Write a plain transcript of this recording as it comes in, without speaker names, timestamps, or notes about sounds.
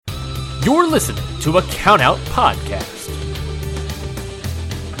You're listening to a Countout Podcast.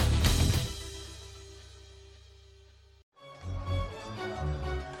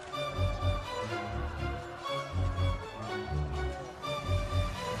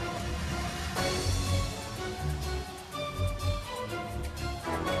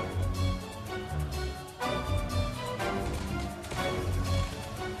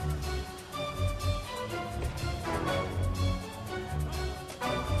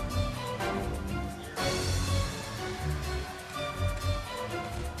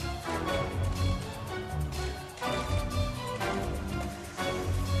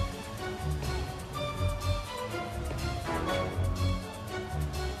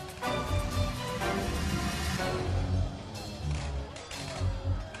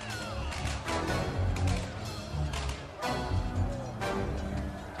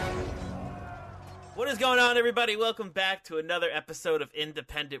 What is going on, everybody? Welcome back to another episode of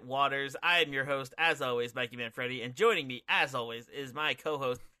Independent Waters. I am your host, as always, Mikey Manfredi, and joining me, as always, is my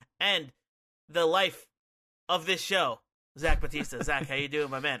co-host and the life of this show, Zach Batista. Zach, how you doing,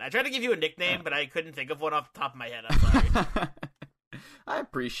 my man? I tried to give you a nickname, but I couldn't think of one off the top of my head. I'm sorry. I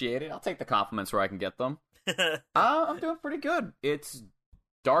appreciate it. I'll take the compliments where I can get them. I'm doing pretty good. It's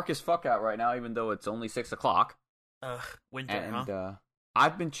dark as fuck out right now, even though it's only 6 o'clock. Winter, and,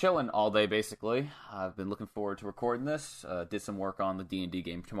 I've been chilling all day, basically. I've been looking forward to recording this. Did some work on the D&D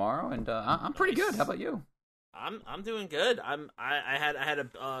game tomorrow, and I'm pretty good. How about you? I'm doing good. I had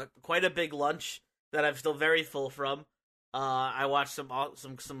a quite a big lunch that I'm still very full from. I watched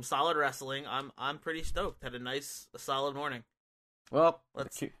some solid wrestling. I'm pretty stoked. Had a nice solid morning. Well,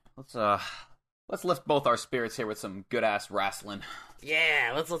 let's lift both our spirits here with some good ass wrestling.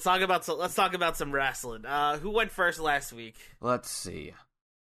 Yeah, let's talk about some wrestling. Who went first last week? Let's see.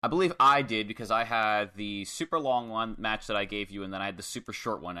 I believe I did because I had the super long one match that I gave you, and then I had the super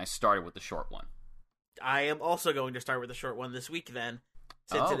short one. I started with the short one. I am also going to start with the short one this week. Then,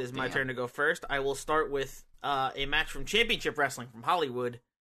 since it is my turn to go first, I will start with a match from Championship Wrestling from Hollywood.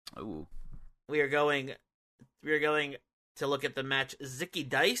 Ooh. We are going to look at the match Zicky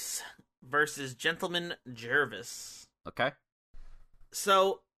Dice versus Gentleman Jervis. Okay.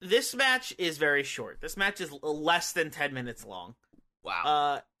 So, this match is very short. This match is less than 10 minutes long.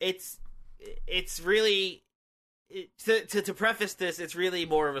 Wow. It's really... To preface this, it's really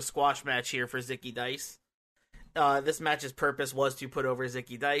more of a squash match here for Zicky Dice. This match's purpose was to put over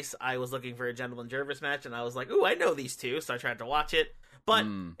Zicky Dice. I was looking for a Gentleman Jervis match, and I was like, ooh, I know these two, so I tried to watch it. But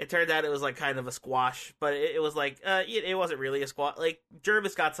it turned out it was like kind of a squash, but it was like, it wasn't really a squash. Like,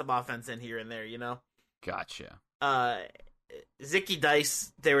 Jervis got some offense in here and there, you know? Gotcha. Zicky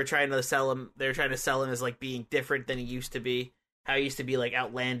Dice, they were trying to sell him as like being different than he used to be. How he used to be like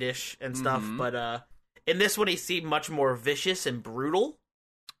outlandish and stuff, but in this one he seemed much more vicious and brutal.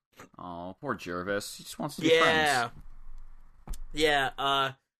 Oh, poor Jervis. He just wants to be friends.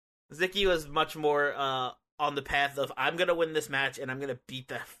 Yeah. Zicky was much more on the path of, I'm gonna win this match and I'm gonna beat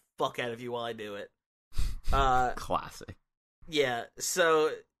the fuck out of you while I do it. Classic. Yeah,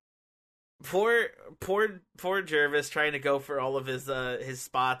 so poor Jervis trying to go for all of his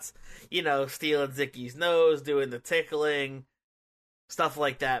spots, you know, stealing Zicky's nose, doing the tickling, stuff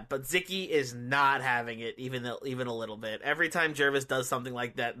like that. But Zicky is not having it even a little bit. Every time Jervis does something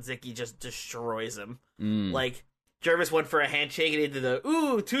like that, Zicky just destroys him. Like, Jervis went for a handshake and he did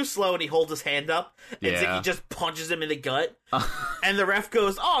the, too slow, and he holds his hand up, and Zicky just punches him in the gut. And the ref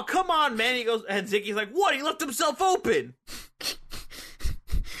goes, oh, come on, man. He goes, and Zicky's like, what? He left himself open.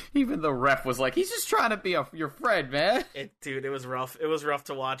 Even the ref was like, he's just trying to be your friend, man. Dude, it was rough. It was rough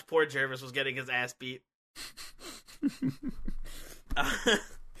to watch. Poor Jervis was getting his ass beat.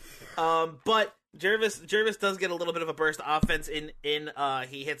 But Jervis does get a little bit of a burst of offense in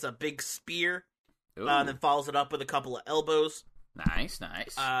he hits a big spear, and then follows it up with a couple of elbows. Nice.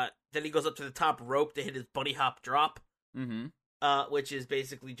 Then he goes up to the top rope to hit his bunny hop drop, which is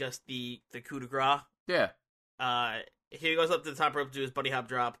basically just the coup de grace. Yeah. He goes up to the top rope to do his bunny hop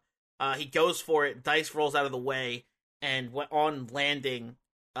drop. He goes for it. Dice rolls out of the way, and on landing,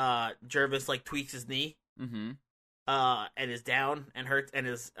 Jervis like tweaks his knee, and is down and hurts and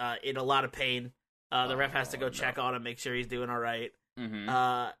is in a lot of pain. The ref has to go check on him, make sure he's doing all right.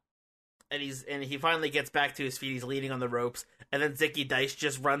 And he finally gets back to his feet. He's leaning on the ropes, and then Zicky Dice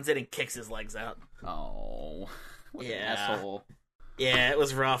just runs in and kicks his legs out. Oh, what an asshole! Yeah, it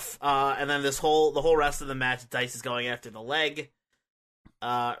was rough. And then the whole rest of the match, Dice is going after the leg,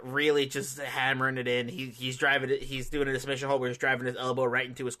 really just hammering it in. He's driving it. He's doing a submission hold where he's driving his elbow right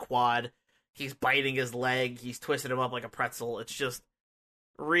into his quad. He's biting his leg. He's twisting him up like a pretzel. It's just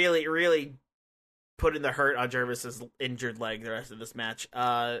really, really putting the hurt on Jervis's injured leg the rest of this match.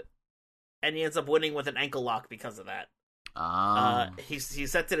 and he ends up winning with an ankle lock because of that. He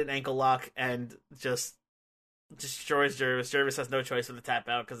sets it an ankle lock and just destroys Jervis. Jervis has no choice but to tap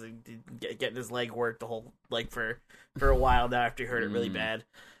out because he getting his leg worked the whole for a while now after he hurt it really bad.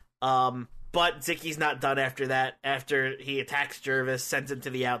 But Zicky's not done after that. After he attacks Jervis, sends him to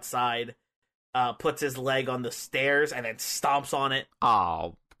the outside, puts his leg on the stairs, and then stomps on it.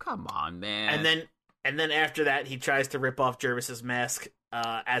 Oh, come on, man! And then after that, he tries to rip off Jervis's mask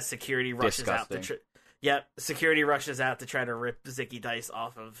as security rushes out. Security rushes out to try to rip Zicky Dice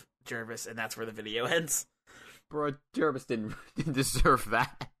off of Jervis, and that's where the video ends. Bro, Jervis didn't deserve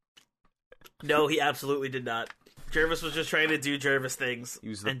that. No, he absolutely did not. Jervis was just trying to do Jervis things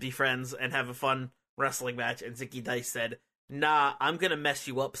and be friends and have a fun wrestling match, and Zicky Dice said, "Nah, I'm gonna mess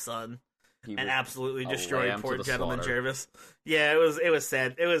you up, son," and absolutely destroyed poor gentleman slaughter. Jervis. Yeah, it was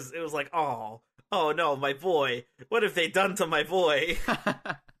sad. It was like, oh no, my boy. What have they done to my boy?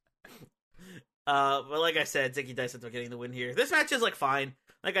 But like I said, Zicky Dice ended up getting the win here. This match is like fine.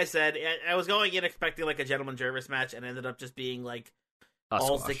 Like I said, I was going in expecting like a gentleman Jervis match, and ended up just being like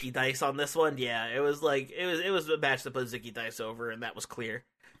all Zicky Dice on this one. Yeah, it was like it was a match that put Zicky Dice over, and that was clear.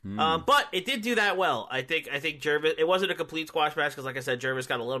 But it did do that well. I think Jervis. It wasn't a complete squash match because, like I said, Jervis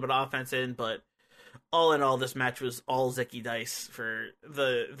got a little bit of offense in, but all in all, this match was all Zicky Dice for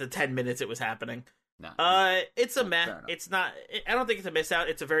the 10 minutes it was happening. No, it's a match. It's not. I don't think it's a miss out.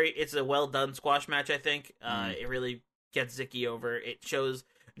 It's a well done squash match. I think it really gets Zicky over. It shows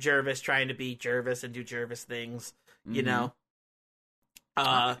Jervis trying to be Jervis and do Jervis things. You know.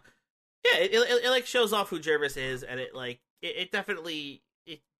 Yeah, it like shows off who Jervis is, and it definitely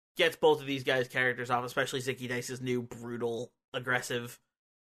gets both of these guys' characters off, especially Zicky Dice's new brutal, aggressive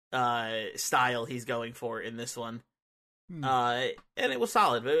style he's going for in this one. And it was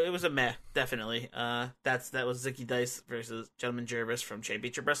solid, but it was a meh, definitely. That was Zicky Dice versus Gentleman Jervis from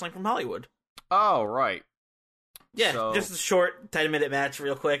Championship Wrestling from Hollywood. Oh, right. Yeah, just a short 10-minute match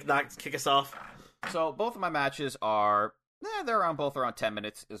real quick, not kick us off. So both of my matches are they're both around 10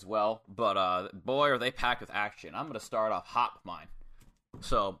 minutes as well, but boy, are they packed with action. I'm going to start off hot with mine.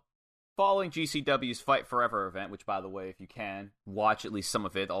 So, following GCW's Fight Forever event, which, by the way, if you can, watch at least some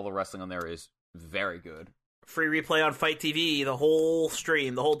of it. All the wrestling on there is very good. Free replay on Fight TV, the whole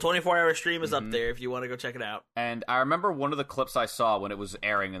stream. The whole 24-hour stream is up there if you want to go check it out. And I remember one of the clips I saw when it was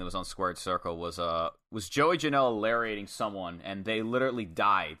airing and it was on Squared Circle was Joey Janela lariating someone, and they literally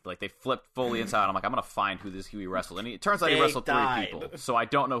died. Like, they flipped fully inside. I'm like, I'm going to find who he wrestled. And it turns out he wrestled 3 people, so I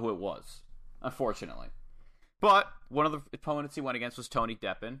don't know who it was, unfortunately. But one of the opponents he went against was Tony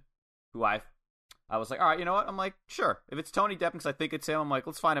Deppen, who I was like, all right, you know what? I'm like, sure. If it's Tony Deppen, because I think it's him, I'm like,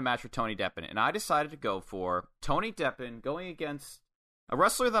 let's find a match for Tony Deppen. And I decided to go for Tony Deppen going against a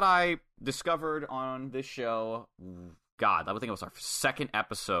wrestler that I discovered on this show. God, I would think it was our second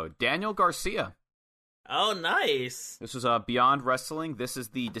episode. Daniel Garcia. Oh, nice. This was Beyond Wrestling. This is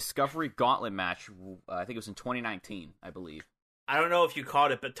the Discovery Gauntlet match. I think it was in 2019, I believe. I don't know if you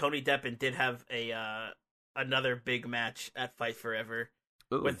caught it, but Tony Deppen did have another big match at Fight Forever.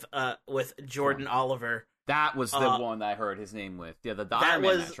 Ooh. With Jordan Oliver. That was the one that I heard his name with. Yeah, the Iron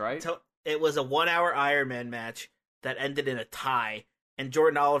Man match, right? It was a 1-hour Iron Man match that ended in a tie, and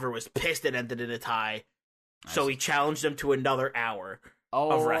Jordan Oliver was pissed it ended in a tie, so he challenged him to another hour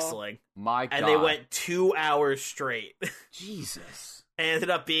of wrestling. My God. And they went 2 hours straight. Jesus. And ended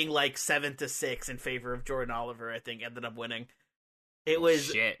up being like 7-6 in favor of Jordan Oliver, I think, ended up winning. It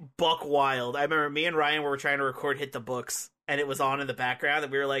was buck wild. I remember me and Ryan were trying to record Hit the Books, and it was on in the background,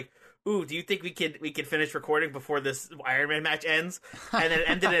 and we were like, ooh, do you think we could finish recording before this Iron Man match ends? And then it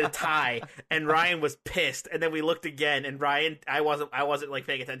ended in a tie, and Ryan was pissed. And then we looked again, and Ryan, I wasn't like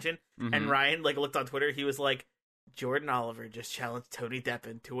paying attention, and Ryan like looked on Twitter. He was like, Jordan Oliver just challenged Tony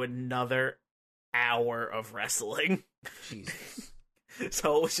Deppen to another hour of wrestling. Jesus.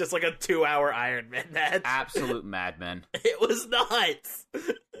 So it was just like a 2-hour Iron Man match. Absolute madmen. It was nuts. I'm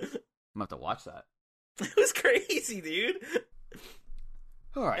gonna have to watch that. It was crazy, dude.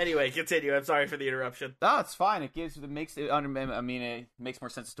 All right. Anyway, continue. I'm sorry for the interruption. No, it's fine. It makes more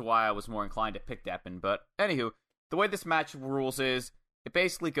sense as to why I was more inclined to pick Deppen. But anywho, the way this match rules is it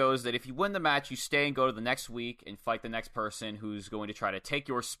basically goes that if you win the match, you stay and go to the next week and fight the next person who's going to try to take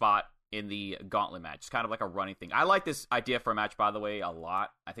your spot in the gauntlet match. It's kind of like a running thing. I like this idea for a match, by the way, a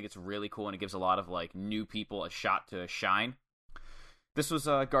lot. I think it's really cool, and it gives a lot of like new people a shot to shine. This was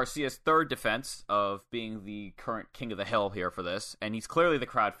Garcia's third defense of being the current king of the hill here for this, and he's clearly the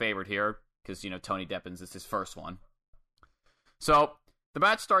crowd favorite here because, Tony Deppen's is his first one. So the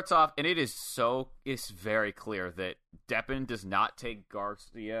match starts off, and it's very clear that Deppen does not take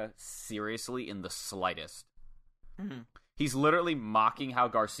Garcia seriously in the slightest. Mm-hmm. He's literally mocking how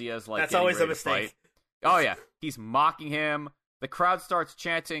Garcia's like. That's getting always a ready to mistake. fight. Oh yeah, he's mocking him. The crowd starts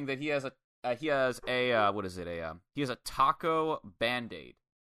chanting that he has a taco Band-Aid,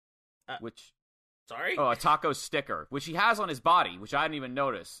 which Sorry? a taco sticker, which he has on his body, which I didn't even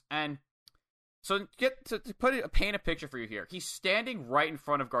notice. And so paint a picture for you here. He's standing right in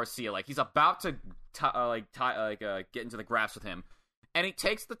front of Garcia, like he's about to get into the grasp with him. And he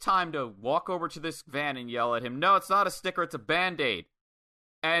takes the time to walk over to this van and yell at him, "No, it's not a sticker, it's a Band-Aid."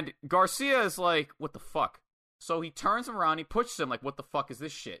 And Garcia is like, "What the fuck?" So he turns him around, he pushes him like, "What the fuck is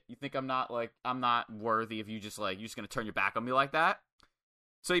this shit? You think I'm not worthy of you just you're just gonna turn your back on me like that?"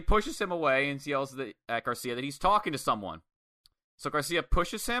 So he pushes him away and yells at Garcia that he's talking to someone. So Garcia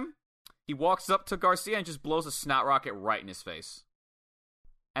pushes him, he walks up to Garcia and just blows a snot rocket right in his face.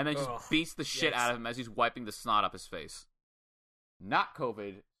 And then just beats the shit out of him as he's wiping the snot up his face. Not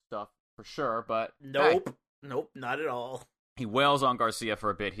COVID stuff, for sure, but... Nope, not at all. He wails on Garcia for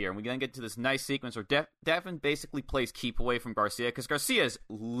a bit here, and we then get to this nice sequence where Devin basically plays keep away from Garcia, because Garcia is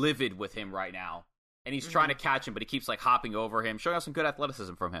livid with him right now, and he's trying to catch him, but he keeps hopping over him, showing off some good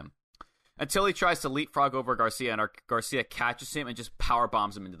athleticism from him. Until he tries to leapfrog over Garcia, and Garcia catches him and just power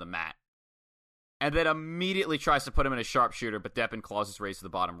bombs him into the mat. And then immediately tries to put him in a sharpshooter, but Deppen claws his way to the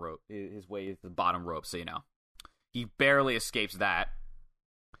bottom rope, so you know. He barely escapes that.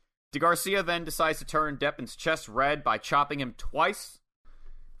 DeGarcia then decides to turn Deppen's chest red by chopping him twice.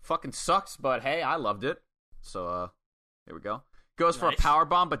 Fucking sucks, but hey, I loved it. So, here we go. Goes for a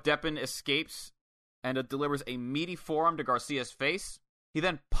powerbomb, but Deppen escapes and delivers a meaty forearm to Garcia's face. He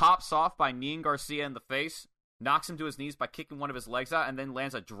then pops off by kneeing Garcia in the face, knocks him to his knees by kicking one of his legs out, and then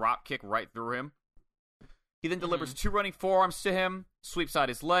lands a drop kick right through him. He then delivers two running forearms to him, sweeps out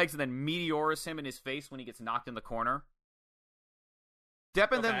his legs, and then meteors him in his face when he gets knocked in the corner.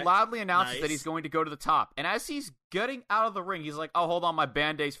 Deppen then loudly announces that he's going to go to the top. And as he's getting out of the ring, he's like, "Oh, hold on, my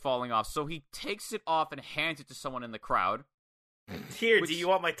Band-Aid's falling off." So he takes it off and hands it to someone in the crowd. Here, do you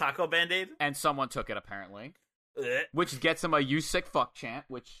want my taco Band-Aid? And someone took it, apparently. Which gets him a "you sick fuck" chant,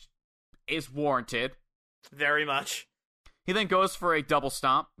 which is warranted. Very much. He then goes for a double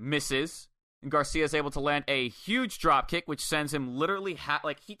stomp, misses. And Garcia is able to land a huge drop kick, which sends him literally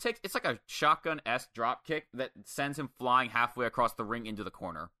it's like a shotgun-esque drop kick that sends him flying halfway across the ring into the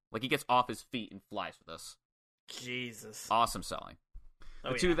corner. Like he gets off his feet and flies with us. Jesus. Awesome selling.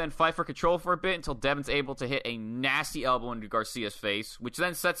 The two then fight for control for a bit until Devin's able to hit a nasty elbow into Garcia's face, which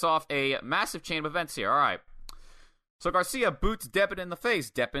then sets off a massive chain of events here. All right. So Garcia boots Deppen in the face.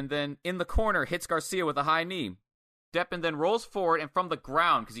 Deppen then in the corner hits Garcia with a high knee. Deppen then rolls forward, and from the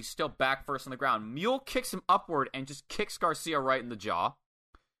ground, because he's still back first on the ground, Mule kicks him upward and just kicks Garcia right in the jaw.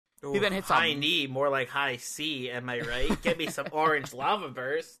 Ooh, he then hits high knee, more like high C, am I right? Get me some orange lava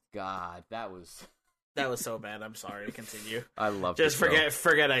burst. God, that was so bad. I'm sorry. Continue. I love it. Just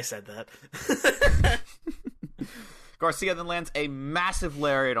forget I said that. Garcia then lands a massive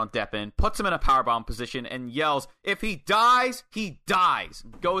lariat on Deppen, puts him in a powerbomb position, and yells, "If he dies, he dies."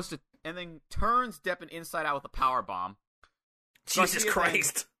 And then turns Deppen inside out with a power bomb. Jesus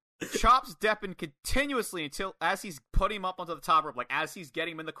Christ. Chops Deppen continuously until, as he's putting him up onto the top rope, as he's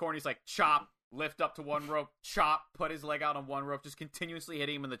getting him in the corner, he's like, chop, lift up to one rope, chop, put his leg out on one rope, just continuously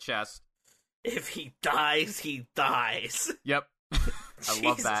hitting him in the chest. If he dies, he dies. Yep. I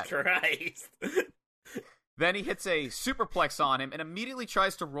love that. Jesus Christ. Then he hits a superplex on him and immediately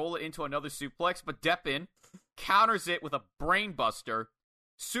tries to roll it into another suplex, but Deppen counters it with a brainbuster.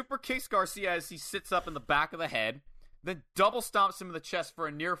 Super kicks Garcia as he sits up in the back of the head, then double stomps him in the chest for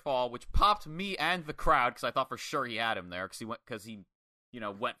a near fall, which popped me and the crowd because I thought for sure he had him there because he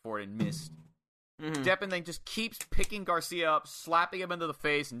went for it and missed. Deppen then just keeps picking Garcia up, slapping him into the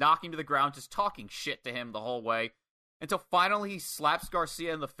face, knocking him to the ground, just talking shit to him the whole way, until finally he slaps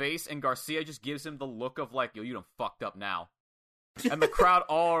Garcia in the face, and Garcia just gives him the look of like, "Yo, you done fucked up now." And the crowd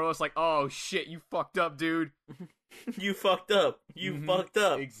all are just like, "Oh shit, you fucked up, dude." You fucked up. You fucked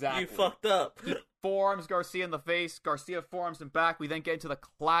up. Exactly. You fucked up. He forearms Garcia in the face. Garcia forearms him back. We then get into the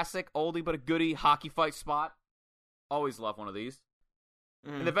classic oldie but a goodie hockey fight spot. Always love one of these.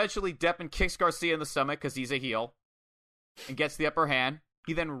 And eventually Deppen kicks Garcia in the stomach because he's a heel and gets the upper hand.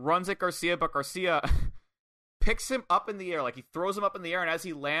 He then runs at Garcia, but Garcia picks him up in the air. Like he throws him up in the air, and as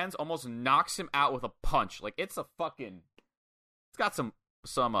he lands, almost knocks him out with a punch. Like it's got some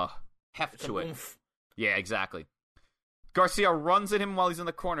heft to it. Oomph. Yeah, exactly. Garcia runs at him while he's in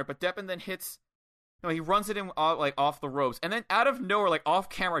the corner, but Deppen then he runs at him off the ropes. And then out of nowhere, off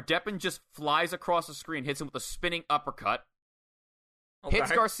camera, Deppen just flies across the screen, hits him with a spinning uppercut,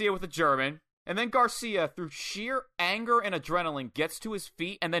 hits Garcia with a German, and then Garcia, through sheer anger and adrenaline, gets to his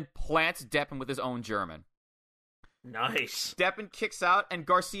feet and then plants Deppen with his own German. Nice. Deppen kicks out, and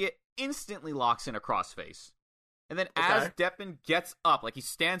Garcia instantly locks in a crossface. And then as Deppen gets up, like he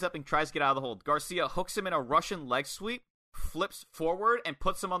stands up and tries to get out of the hold, Garcia hooks him in a Russian leg sweep, flips forward and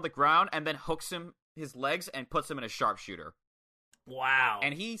puts him on the ground, and then hooks his legs and puts him in a sharpshooter. Wow.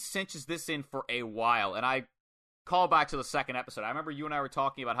 And he cinches this in for a while. And I call back to the second episode. I remember you and I were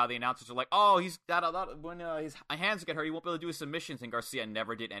talking about how the announcers were like, oh, when his hands get hurt, he won't be able to do his submissions. And Garcia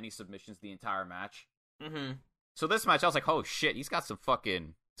never did any submissions the entire match. Mm-hmm. So this match, I was like, oh shit, he's got some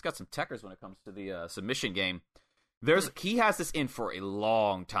techers when it comes to the submission game. He has this in for a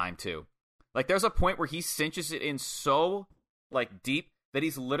long time too. Like there's a point where he cinches it in so like deep that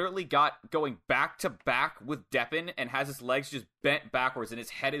he's literally going back to back with Deppen and has his legs just bent backwards and his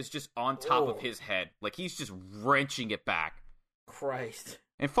head is just on top of his head. Like he's just wrenching it back. Christ.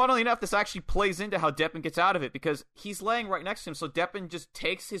 And funnily enough, this actually plays into how Deppen gets out of it because he's laying right next to him. So Deppen just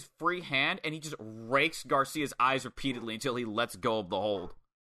takes his free hand and he just rakes Garcia's eyes repeatedly until he lets go of the hold.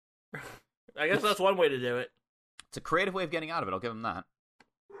 I guess that's one way to do it. It's a creative way of getting out of it, I'll give him that.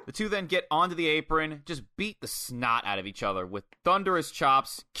 The two then get onto the apron, just beat the snot out of each other with thunderous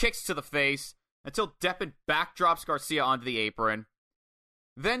chops, kicks to the face, until Deppen backdrops Garcia onto the apron.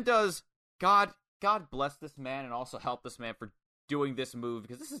 Then does, God bless this man and also help this man for doing this move,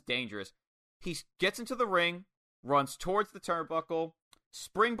 because this is dangerous. He gets into the ring, runs towards the turnbuckle,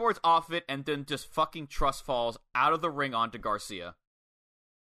 springboards off it, and then just fucking trust falls out of the ring onto Garcia.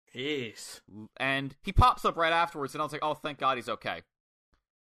 Jeez. And he pops up right afterwards, and I was like, oh, thank God he's okay.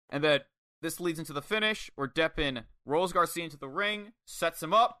 And then this leads into the finish, where Deppen rolls Garcia into the ring, sets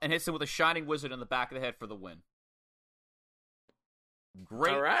him up, and hits him with a Shining Wizard in the back of the head for the win.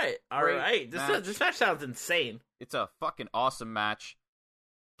 Great. All right. This match sounds insane. It's a fucking awesome match.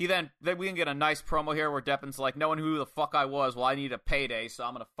 Then we can get a nice promo here where Deppen's like, knowing who the fuck I was, well, I need a payday, so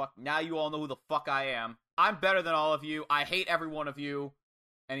I'm gonna now you all know who the fuck I am. I'm better than all of you. I hate every one of you.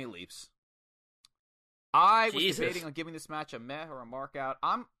 And he leaves. I was debating on giving this match a meh or a mark out.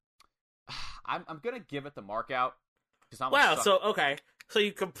 I'm gonna give it the mark out. So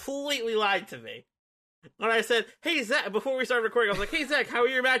you completely lied to me. When I said, hey Zach, before we started recording, I was like, hey Zach, how are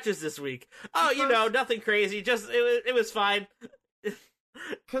your matches this week? Oh, nothing crazy, just, it was fine.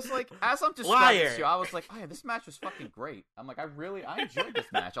 Because, like, as I'm describing this to you, I was like, oh yeah, this match was fucking great. I'm like, I enjoyed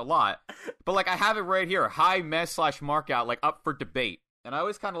this match a lot. But, like, I have it right here, high meh/mark out, like, up for debate. And I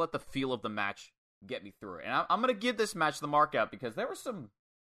always kind of let the feel of the match get me through it. And I'm going to give this match the mark out because there were some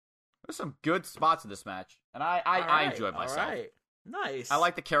good spots in this match. And I enjoyed myself. All right. Nice. I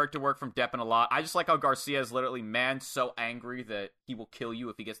like the character work from Deppen a lot. I just like how Garcia is literally so angry that he will kill you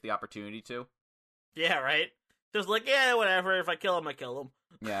if he gets the opportunity to. Yeah, right? Just like, yeah, whatever. If I kill him, I kill him.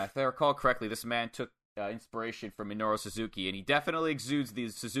 Yeah, if I recall correctly, this man took inspiration from Minoru Suzuki, and he definitely exudes the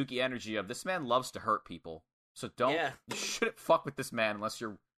Suzuki energy of this man loves to hurt people. So you shouldn't fuck with this man unless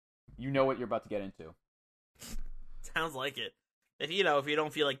you know what you're about to get into. Sounds like it. If you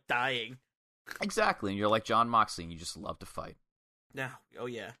don't feel like dying. Exactly, and you're like Jon Moxley, and you just love to fight. No, oh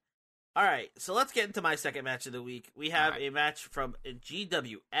yeah. All right, so let's get into my second match of the week. We have a match from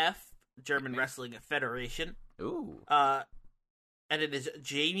GWF, German Wrestling Federation. Ooh. And it is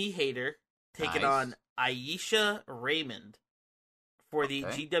Jamie Hayter taking on Aisha Raymond for the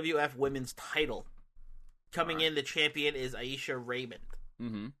GWF Women's title. Coming in, the champion is Aisha Raymond.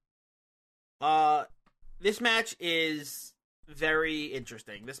 Mm-hmm. This match is very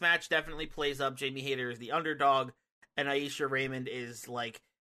interesting. This match definitely plays up Jamie Hayter as the underdog, and Aisha Raymond is like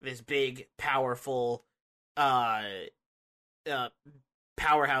this big, powerful,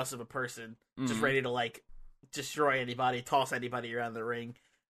 powerhouse of a person, just ready to like destroy anybody, toss anybody around the ring.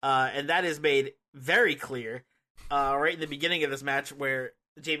 And that is made very clear right in the beginning of this match, where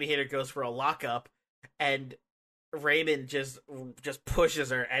Jamie Hayter goes for a lockup, and Raymond just pushes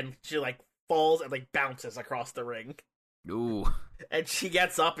her, and she like falls and like bounces across the ring. Ooh. And she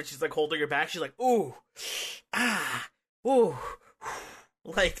gets up and she's like holding her back. She's like, ooh, ooh,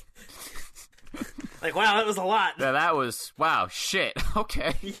 like wow, that was a lot. Yeah, that was shit.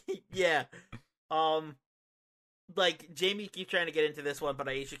 Okay. Yeah. Like Jamie keeps trying to get into this one, but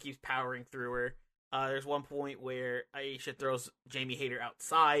Aisha keeps powering through her. There's one point where Aisha throws Jamie Hayter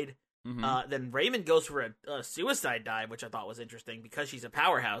outside. Mm-hmm. Then Raymond goes for a suicide dive, which I thought was interesting because she's a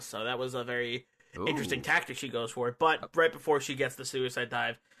powerhouse. So that was a very interesting tactic she goes for. But right before she gets the suicide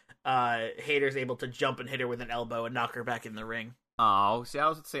dive, Hayter's able to jump and hit her with an elbow and knock her back in the ring. Oh, see, I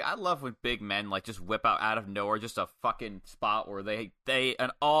was going to say, I love when big men like just whip out of nowhere just a fucking spot where they in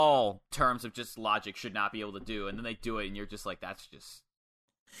all terms of just logic should not be able to do, and then they do it, and you're just like, what the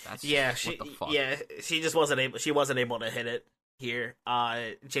fuck? Yeah, she just wasn't able to hit it here.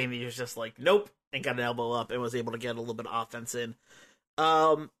 Jamie was just like, nope, and got an elbow up and was able to get a little bit of offense in.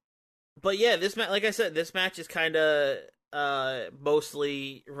 But yeah, this match, like I said, this match is kind of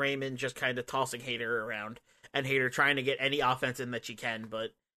mostly Raymond just kind of tossing Hayter around and Hayter trying to get any offense in that she can,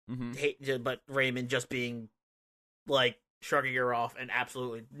 but but Raymond just being like shrugging her off and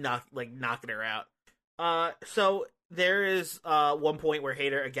absolutely knocking her out. So there is one point where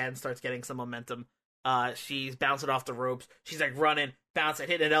Hayter again starts getting some momentum. She's bouncing off the ropes. She's like running, bouncing,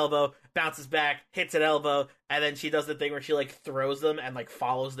 hitting an elbow, bounces back, hits an elbow, and then she does the thing where she like throws them and like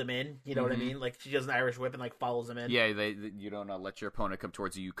follows them in. You know what I mean? Like she does an Irish whip and like follows them in. Yeah, you don't let your opponent come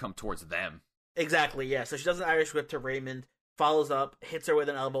towards you. You come towards them. Exactly. Yeah. So she does an Irish whip to Raymond, follows up, hits her with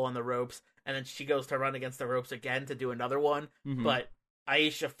an elbow on the ropes, and then she goes to run against the ropes again to do another one. But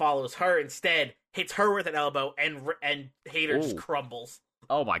Aisha follows her instead, hits her with an elbow, and Hayter just crumbles.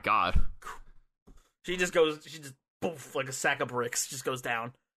 Oh my god. She just poof, like a sack of bricks, just goes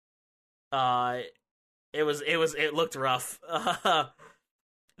down. It looked rough.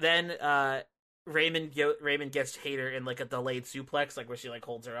 Then Raymond gets Hayter in like a delayed suplex, like where she like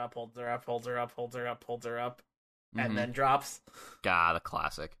holds her up, and then drops. God, the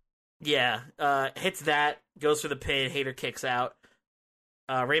classic. Yeah, hits that, goes for the pin, Hayter kicks out.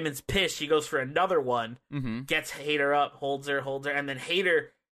 Raymond's pissed, she goes for another one, gets Hayter up, holds her, and then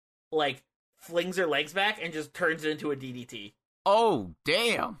Hayter, like, flings her legs back and just turns it into a DDT. Oh,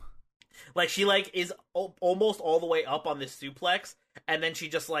 damn. Like, she, like, is almost all the way up on this suplex, and then she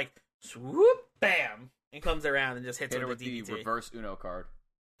just, like, swoop, bam, and comes around and just hits her with the DDT. The reverse Uno card.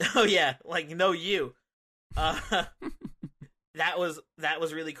 Oh, yeah, like, no you. That was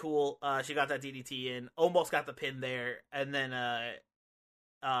really cool. She got that DDT in, almost got the pin there, and then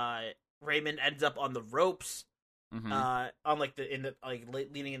Raymond ends up on the ropes, on like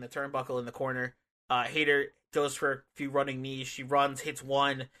leaning in the turnbuckle in the corner. Hayter goes for a few running knees. She runs, hits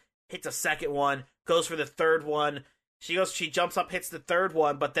one, hits a second one, goes for the third one. She jumps up, hits the third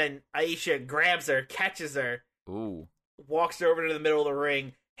one, but then Aisha grabs her, catches her, walks her over to the middle of the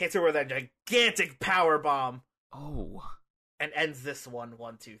ring, hits her with a gigantic power bomb. Oh. And ends this 1,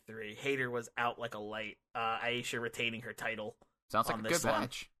 2, 3. Hayter was out like a light. Aisha retaining her title. Sounds like a good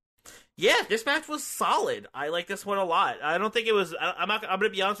match. Yeah, this match was solid. I like this one a lot. I don't think it was. I'm going to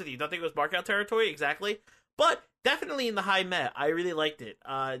be honest with you. Don't think it was markout territory exactly, but definitely in the high Met. I really liked it.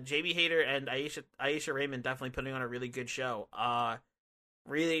 JB Hayter and Aisha Raymond definitely putting on a really good show.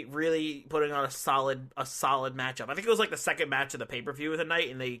 Really, really putting on a solid matchup. I think it was like the second match of the pay-per-view of the night,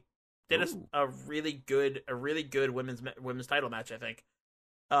 and they did a really good women's title match. I think.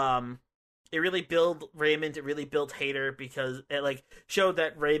 It really built Raymond. It really built Hayter because it like showed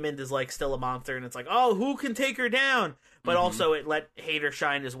that Raymond is like still a monster, and it's like, oh, who can take her down? But also it let Hayter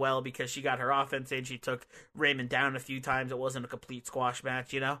shine as well because she got her offense in. She took Raymond down a few times. It wasn't a complete squash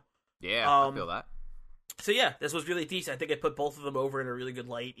match, you know. Yeah, I feel that. So yeah, this was really decent. I think it put both of them over in a really good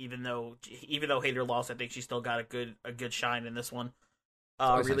light. Even though Hayter lost, I think she still got a good shine in this one.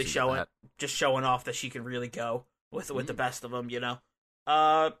 Really showing off that she can really go with the best of them, you know.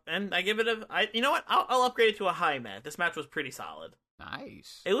 And I give it you know what? I'll upgrade it to a high meh. This match was pretty solid.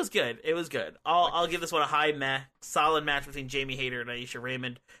 Nice. It was good. I'll give this one a high meh. Solid match between Jamie Hayter and Aisha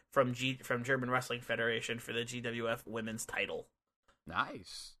Raymond from German Wrestling Federation for the GWF Women's Title.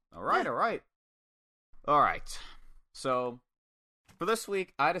 Nice. All right. So for this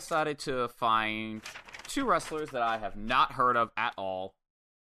week, I decided to find two wrestlers that I have not heard of at all,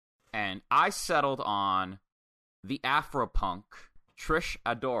 and I settled on the Afropunk Trish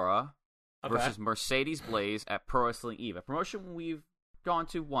Adora versus Mercedes Blaze at Pro Wrestling Eve, a promotion we've gone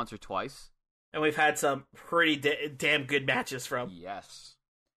to once or twice. And we've had some pretty damn good matches from. Yes.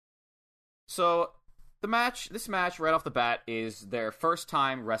 So, this match, right off the bat, is their first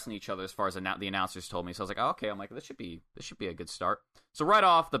time wrestling each other as far as the announcers told me. So I was like, oh, okay, this should be a good start. So right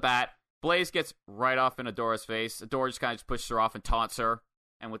off the bat, Blaze gets right off in Adora's face. Adora just kind of pushes her off and taunts her.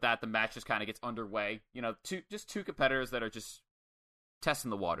 And with that, the match just kind of gets underway. You know, two competitors that are just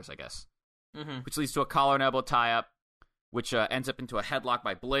testing the waters, I guess. Which leads to a collar and elbow tie-up, which ends up into a headlock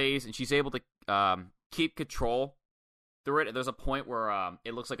by Blaze, and she's able to keep control through it. There's a point where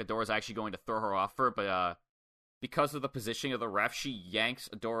it looks like Adora's actually going to throw her off her, but because of the positioning of the ref, she yanks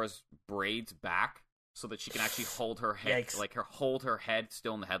Adora's braids back so that she can actually hold her head, hold her head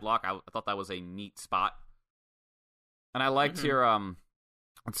still in the headlock. I thought that was a neat spot. And I liked here,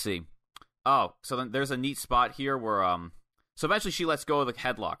 let's see. Oh, so then there's a neat spot here where so eventually she lets go of the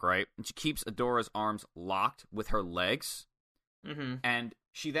headlock, right? And she keeps Adora's arms locked with her legs. And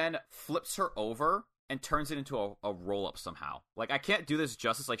she then flips her over and turns it into a roll-up somehow. Like, I can't do this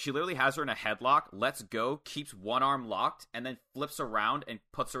justice. Like, she literally has her in a headlock, lets go, keeps one arm locked, and then flips around and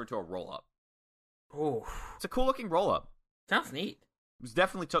puts her into a roll-up. Ooh, It's a cool looking roll up. sounds neat. It was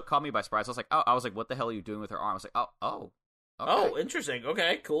definitely caught me by surprise. I was like, what the hell are you doing with her arm? I was like, okay. Oh, interesting.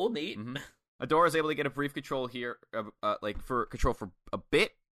 Okay, cool, neat. Mm-hmm. Adora is able to get a brief control here, for a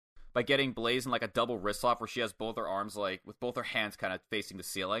bit by getting Blaze in like a double wrist lock where she has both her arms like with both her hands kind of facing the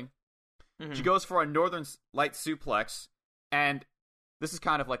ceiling. Mm-hmm. She goes for a Northern Light suplex, and this is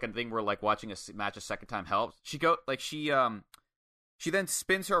kind of like a thing where like watching a match a second time helps. She then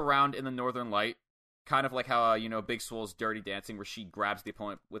spins her around in the Northern Light, kind of like how Big Swole's Dirty Dancing, where she grabs the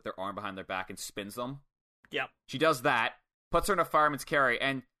opponent with their arm behind their back and spins them. Yep. She does that, puts her in a fireman's carry,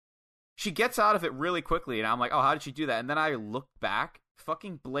 and she gets out of it really quickly. And I'm like, oh, how did she do that? And then I looked back.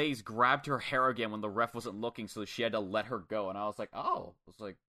 Fucking Blaze grabbed her hair again when the ref wasn't looking, so she had to let her go. And I was like,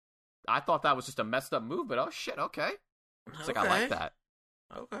 I thought that was just a messed up move, but oh shit, okay. It's like, I like that.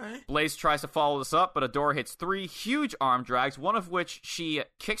 Okay. Blaze tries to follow this up, but Adora hits 3 huge arm drags, one of which she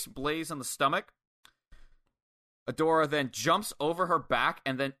kicks Blaze in the stomach. Adora then jumps over her back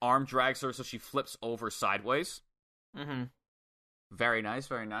and then arm drags her so she flips over sideways. Mm-hmm. Very nice,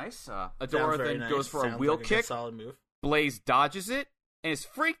 very nice. Adora then goes for Sounds a wheel like kick. Solid move. Blaze dodges it and is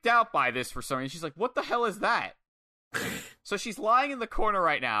freaked out by this for some reason. She's like, what the hell is that? So she's lying in the corner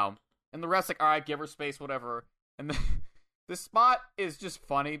right now, and the ref's like, all right, give her space, whatever. And the spot is just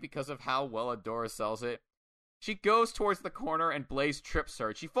funny because of how well Adora sells it. She goes towards the corner, and Blaze trips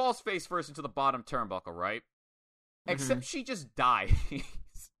her. She falls face first into the bottom turnbuckle, right? Mm-hmm. Except she just dies.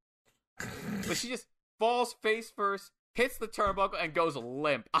 But she just falls face first, hits the turnbuckle, and goes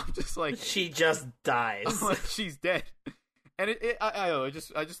limp. I'm just like... She just dies. I'm like, she's dead. And I don't know,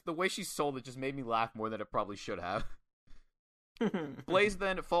 I just the way she sold it just made me laugh more than it probably should have. Blaze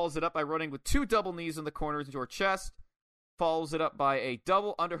then follows it up by running with 2 double knees in the corners into her chest. Follows it up by a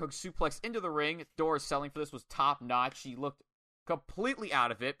double underhook suplex into the ring. Dora's selling for this was top notch. She looked completely out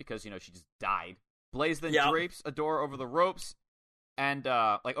of it because, she just died. Blaze then drapes Adora over the ropes and,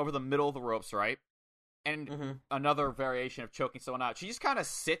 over the middle of the ropes, right? And another variation of choking someone out. She just kind of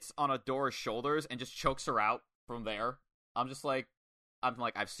sits on Adora's shoulders and just chokes her out from there.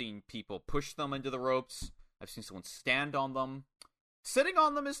 I've seen people push them into the ropes. I've seen someone stand on them. Sitting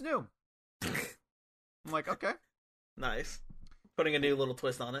on them is new. I'm like, okay. Nice. Putting a new little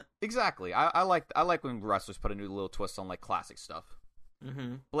twist on it. Exactly. I like when wrestlers put a new little twist on, like, classic stuff.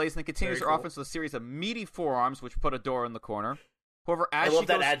 Mm-hmm. Blaze then continues her offense with a series of meaty forearms, which put Adora in the corner. However, as I love she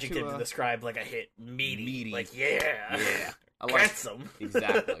that goes adjective to to describe, like, a hit. Meaty. Like, yeah. I like, Gets them.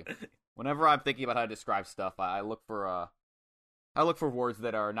 Exactly. Whenever I'm thinking about how to describe stuff, I look for words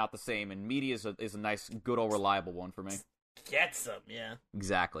that are not the same, and meaty is a nice, good old reliable one for me. Gets them, yeah.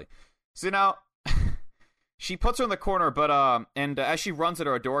 Exactly. So now, she puts her in the corner, but as she runs at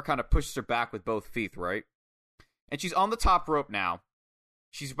her, Adora kind of pushes her back with both feet, right? And she's on the top rope now.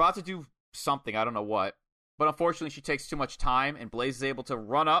 She's about to do something, I don't know what, but unfortunately she takes too much time, and Blaze is able to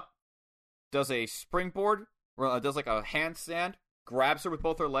run up, does a springboard, does like a handstand, grabs her with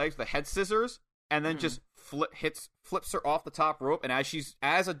both her legs, the head scissors, and then just flips her off the top rope, and as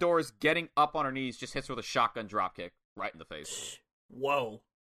Adora's getting up on her knees, just hits her with a shotgun dropkick right in the face. Whoa.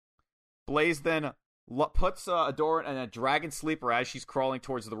 Blaze then puts Adora in a dragon sleeper as she's crawling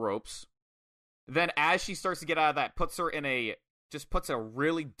towards the ropes. Then as she starts to get out of that, puts a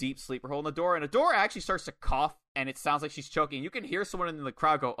really deep sleeper hold in Adora, and Adora actually starts to cough, and it sounds like she's choking. You can hear someone in the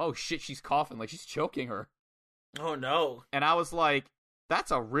crowd go, oh shit, she's coughing, like she's choking her. Oh no. And I was like,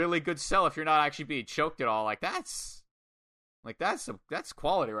 that's a really good sell if you're not actually being choked at all. That's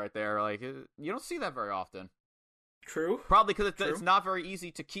quality right there. Like, you don't see that very often. True. Probably because it's not very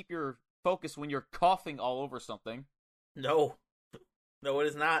easy to keep your focus when you're coughing all over something. No, it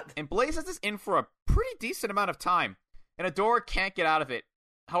is not. And Blaze has this in for a pretty decent amount of time, and Adora can't get out of it.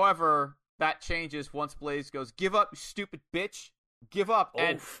 However, that changes once Blaze goes, give up, you stupid bitch. Give up.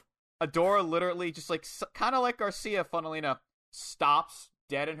 Oof. And Adora literally just like, kind of like Garcia, funnily enough, stops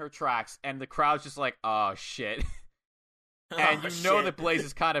dead in her tracks, and the crowd's just like, oh shit. And that Blaze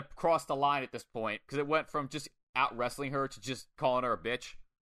has kind of crossed the line at this point, because it went from just out wrestling her to just calling her a bitch.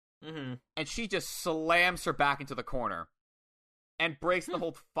 Mm-hmm. And she just slams her back into the corner and breaks the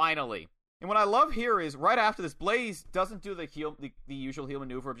hold finally. And what I love here is right after this, Blaze doesn't do the usual heel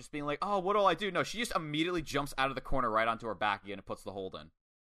maneuver of just being like, oh, what do I do? No, she just immediately jumps out of the corner right onto her back again and puts the hold in.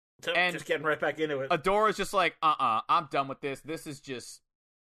 And just getting right back into it. Adora's just like, I'm done with this. This is just,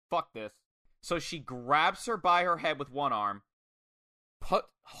 fuck this. So she grabs her by her head with one arm,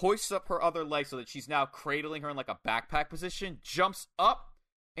 hoists up her other leg so that she's now cradling her in like a backpack position, jumps up,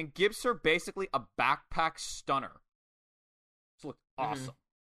 and gives her basically a backpack stunner. This looked awesome.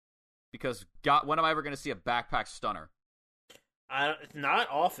 Because, God, when am I ever going to see a backpack stunner? Not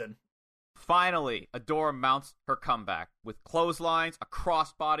often. Finally, Adora mounts her comeback with clotheslines, a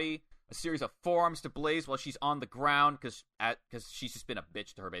crossbody, a series of forearms to Blaze while she's on the ground because she's just been a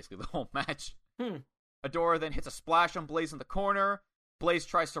bitch to her basically the whole match. Adora then hits a splash on Blaze in the corner. Blaze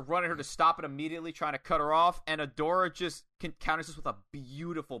tries to run at her to stop it immediately, trying to cut her off, and Adora just counters this with a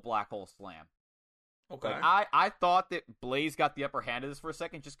beautiful black hole slam. Okay. Like, I thought that Blaze got the upper hand of this for a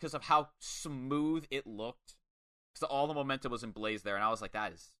second just because of how smooth it looked. Because all the momentum was in Blaze there, and I was like,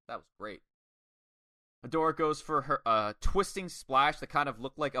 that was great. Adora goes for her twisting splash that kind of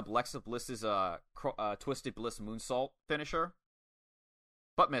looked like Alexa Bliss's Twisted Bliss moonsault finisher.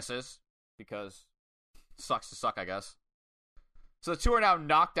 But misses, because sucks to suck, I guess. So the two are now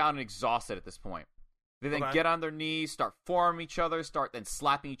knocked down and exhausted at this point. They then get on their knees, start forearming each other, start then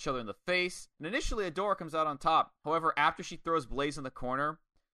slapping each other in the face. And initially, Adora comes out on top. However, after she throws Blaze in the corner,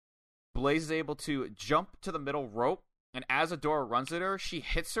 Blaze is able to jump to the middle rope. And as Adora runs at her, she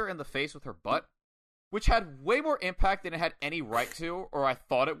hits her in the face with her butt, which had way more impact than it had any right to, or I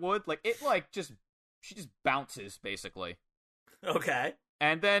thought it would. Like, she just bounces, basically. Okay.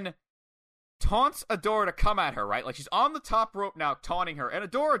 And then taunts Adora to come at her, right? Like, she's on the top rope now, taunting her, and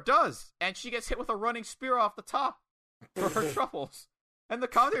Adora does, and she gets hit with a running spear off the top for her troubles. And the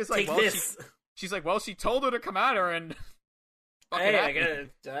commentator's like, she's like, well, she told her to come at her, and hey,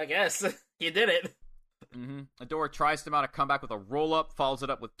 I guess you did it. Adora tries to mount a comeback with a roll-up, follows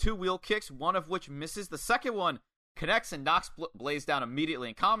it up with 2 wheel kicks, one of which misses. The second one connects and knocks Blaze down immediately,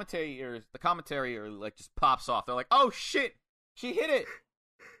 and the commentary like just pops off. They're like, oh shit, she hit it.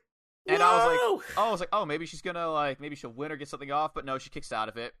 And Whoa! I was like, oh, maybe she's gonna maybe she'll win or get something off, but no, she kicks out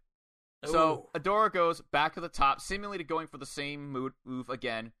of it. Ooh. So Adora goes back to the top, seemingly going for the same move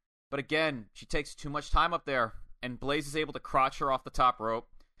again, but again, she takes too much time up there, and Blaze is able to crotch her off the top rope,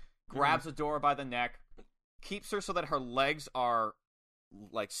 grabs Adora by the neck, keeps her so that her legs are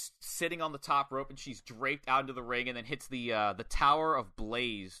like sitting on the top rope, and she's draped out into the ring, and then hits the Tower of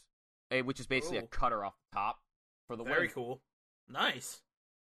Blaze, which is basically a cutter off the top for the win. Very cool. Nice.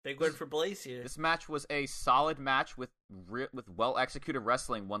 Big win for Blaze here. This match was a solid match with well executed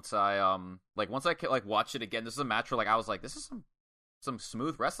wrestling. Once I watched it again, this is a match where I was like, this is some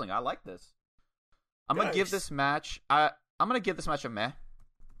smooth wrestling. I like this. I'm gonna give this match. I'm gonna give this match a meh.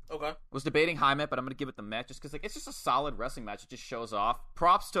 Okay. I was debating high meh, but I'm gonna give it the meh just because it's just a solid wrestling match. It just shows off.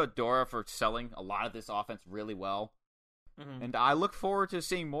 Props to Adora for selling a lot of this offense really well, and I look forward to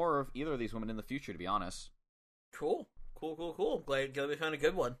seeing more of either of these women in the future. To be honest. Cool. Glad we found a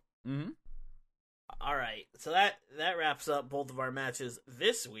good one. All right, so that wraps up both of our matches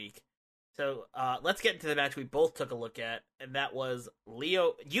this week. So let's get into the match we both took a look at, and that was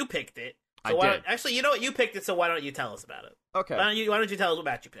Leo. You picked it. So I did. Actually, you know what? You picked it, so why don't you tell us about it? Okay. Why don't you tell us what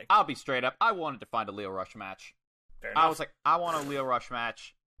match you picked? I'll be straight up. I wanted to find a Leo Rush match. Fair enough. I was like, I want a Leo Rush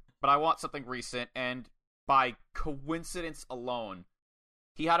match, but I want something recent, and by coincidence alone,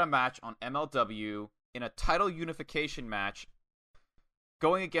 he had a match on MLW in a title unification match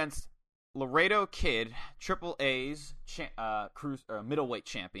going against Laredo Kid, Triple A's middleweight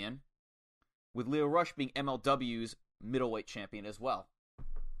champion, with Leo Rush being MLW's middleweight champion as well.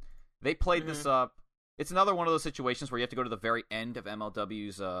 They played this up. It's another one of those situations where you have to go to the very end of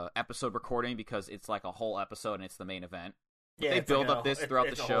MLW's episode recording because it's like a whole episode and it's the main event. Yeah, they build up this throughout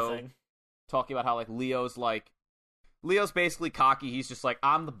the show, talking about how Leo's basically cocky. He's just like,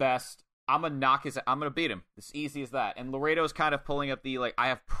 I'm the best. I'm gonna beat him. It's easy as that. And Laredo's kind of pulling up the I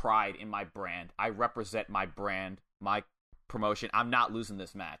have pride in my brand. I represent my brand, my promotion. I'm not losing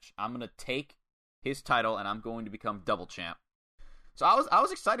this match. I'm gonna take his title and I'm going to become double champ. So I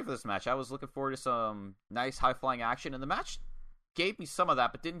was excited for this match. I was looking forward to some nice high flying action, and the match gave me some of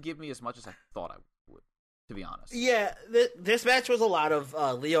that, but didn't give me as much as I thought I would, to be honest. Yeah, this match was a lot of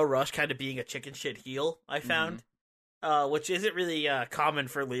Leo Rush kind of being a chicken shit heel, I found. Which isn't really common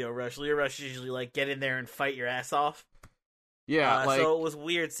for Leo Rush. Leo Rush is usually get in there and fight your ass off. Yeah, so it was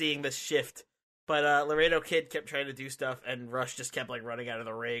weird seeing this shift. But Laredo Kid kept trying to do stuff, and Rush just kept running out of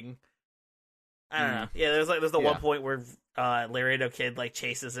the ring. I don't know. Yeah, there's the one point where Laredo Kid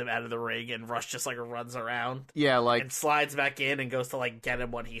chases him out of the ring, and Rush just runs around. Yeah, and slides back in and goes to get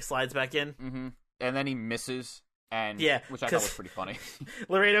him when he slides back in. And then he misses. And which I thought was pretty funny.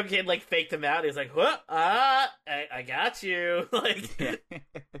 Laredo Kid faked him out. He was like, "What? I got you."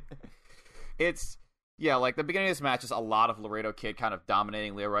 It's the beginning of this match is a lot of Laredo Kid kind of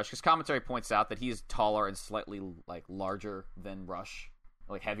dominating Leo Rush because commentary points out that he's taller and slightly larger than Rush,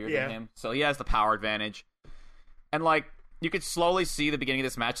 heavier than him, so he has the power advantage. And you could slowly see the beginning of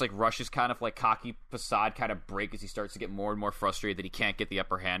this match, Rush's kind of cocky facade kind of break as he starts to get more and more frustrated that he can't get the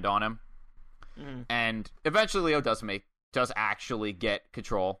upper hand on him. And eventually Leo does actually get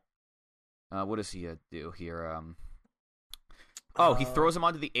control. What does he do here? He throws him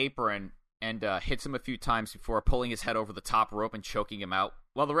onto the apron and hits him a few times before pulling his head over the top rope and choking him out.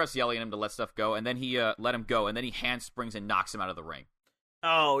 While the ref's yelling at him to let stuff go, and then he let him go, and then he handsprings and knocks him out of the ring.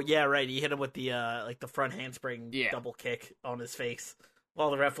 Oh yeah, right. He hit him with the the front handspring double kick on his face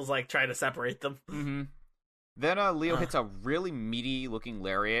while the ref was like trying to separate them. Mm-hmm. Then Leo hits a really meaty looking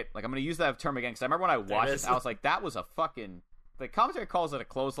lariat. Like, I'm gonna use that term again because I remember when I watched this, I was like, that was a fucking. The commentary calls it a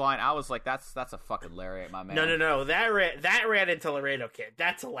clothesline. I was like, that's a fucking lariat, my man. No. That ran into Laredo Kid.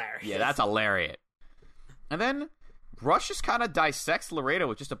 That's hilarious. Yeah, that's a lariat. And then Rush just kind of dissects Laredo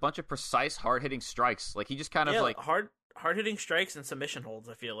with just a bunch of precise, hard-hitting strikes. Like, he just kind of like hard-hitting strikes and submission holds.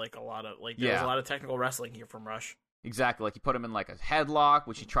 I feel like there's a lot of technical wrestling here from Rush. Exactly. Like, he put him in like a headlock,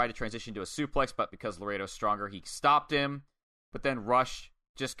 which he tried to transition to a suplex, but because Laredo's stronger, he stopped him. But then Rush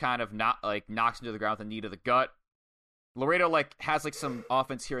just kind of knocks him to the ground with a knee to the gut. Laredo like has like some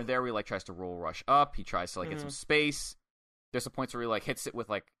offense here and there where he like tries to roll Rush up. He tries to like get some space. There's some points where he like hits it with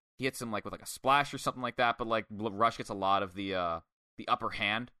like he hits him like with like a splash or something like that. But like Rush gets a lot of the upper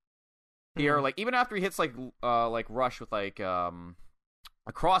hand here. Like even after he hits like Rush with like a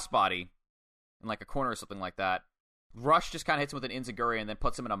crossbody in like a corner or something like that, Rush just kind of hits him with an enziguri and then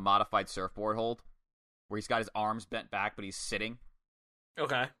puts him in a modified surfboard hold where he's got his arms bent back but he's sitting.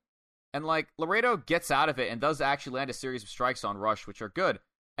 Okay. And, like, Laredo gets out of it and does actually land a series of strikes on Rush, which are good.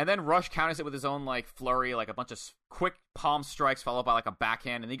 And then Rush counters it with his own, like, flurry, like a bunch of quick palm strikes followed by, like, a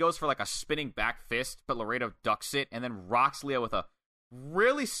backhand. And he goes for, like, a spinning back fist, but Laredo ducks it and then rocks Leo with a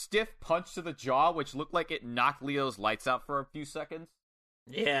really stiff punch to the jaw, which looked like it knocked Leo's lights out for a few seconds.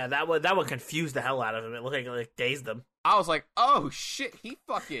 Yeah, that one confused the hell out of him. It looked like it like, dazed him. I was like, oh, shit, he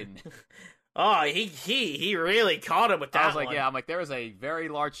fucking... Oh, he really caught him with that one. I was like, yeah, I'm like, there is a very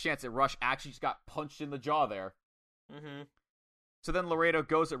large chance that Rush actually just got punched in the jaw there. Mm-hmm. So then Laredo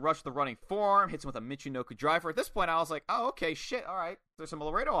goes at Rush with a running forearm, hits him with a Michinoku driver. At this point, I was like, oh, okay, shit, all right. There's some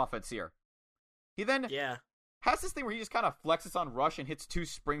Laredo offense here. He then has this thing where he just kind of flexes on Rush and hits two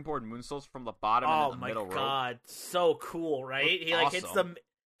springboard moonsaults from the bottom and the middle rope. Oh, my God. So cool, right? He, like, hits them...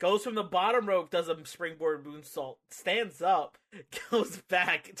 Goes from the bottom rope, does a springboard moonsault, stands up, goes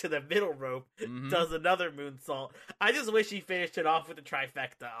back to the middle rope, does another moonsault. I just wish he finished it off with a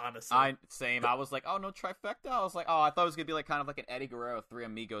trifecta, honestly. Same. I was like, oh, no trifecta? I was like, oh, I thought it was going to be like kind of like an Eddie Guerrero Three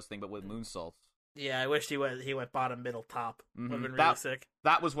Amigos thing, but with moonsaults. Yeah, I wish he went bottom, middle, top. Would have been really sick.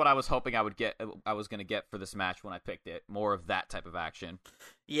 That was what I was hoping I was going to get for this match when I picked it. More of that type of action.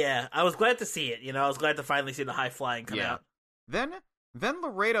 Yeah, I was glad to see it. You know, I was glad to finally see the high flying come out. Then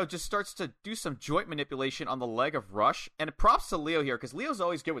Laredo just starts to do some joint manipulation on the leg of Rush, and props to Leo here, because Leo's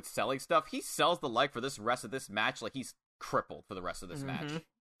always good with selling stuff. He sells the leg for this rest of this match like he's crippled for the rest of this match.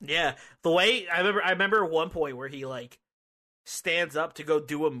 Yeah, the way, I remember one point where he, like, stands up to go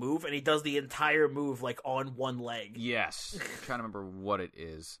do a move, and he does the entire move, like, on one leg. Yes. I'm trying to remember what it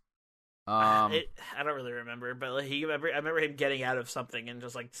is. I don't really remember, but like, I remember him getting out of something and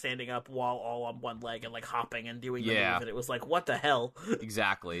just like standing up while all on one leg and like hopping and doing the move, and it was like, what the hell?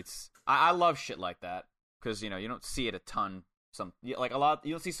 Exactly. I love shit like that because you don't see it a ton. You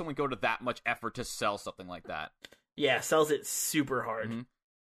don't see someone go to that much effort to sell something like that. Yeah, sells it super hard.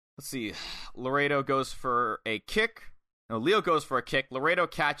 Let's see. Laredo goes for a kick. No, Leo goes for a kick. Laredo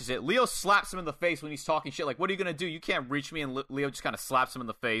catches it. Leo slaps him in the face when he's talking shit. Like, what are you gonna do? You can't reach me. And Leo just kind of slaps him in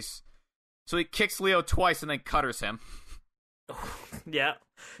the face. So he kicks Leo twice and then cutters him. Yeah.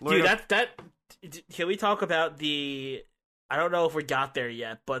 Dude, that can we talk about the... I don't know if we got there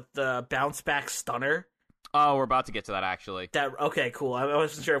yet, but the bounce back stunner? Oh, we're about to get to that, actually. Okay, cool. I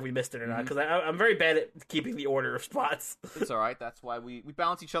wasn't sure if we missed it or not, because I'm very bad at keeping the order of spots. It's alright. That's why we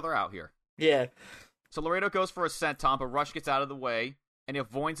balance each other out here. Yeah. So Laredo goes for a senton, but Rush gets out of the way, and he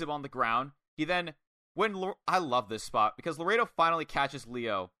avoids him on the ground. He then... I love this spot, because Laredo finally catches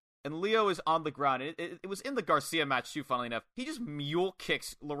Leo, and Leo is on the ground. It was in the Garcia match, too, funnily enough. He just mule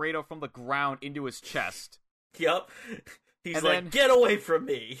kicks Laredo from the ground into his chest. Yep. He's like, get away from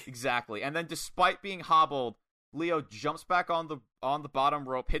me. Exactly. And then despite being hobbled, Leo jumps back on the bottom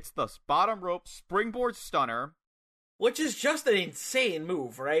rope, hits the bottom rope springboard stunner. Which is just an insane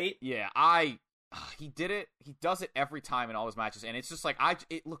move, right? Yeah, he did it. He does it every time in all his matches, and it's just like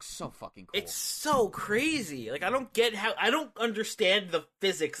it looks so fucking cool. It's so crazy. Like I don't understand the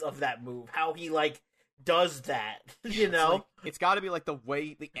physics of that move. How he like does that, you know? Like, it's got to be like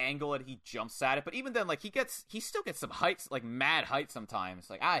the angle that he jumps at it. But even then, like he still gets some heights, like mad height sometimes.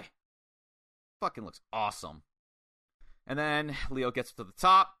 Like fucking looks awesome. And then Leo gets to the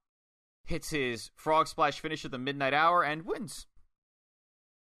top, hits his frog splash finish at the midnight hour, and wins.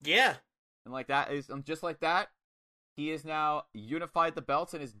 Yeah. And just like that, he is now unified the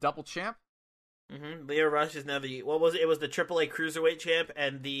belts and is double champ. Leo Rush is now the what was it? It was the AAA Cruiserweight champ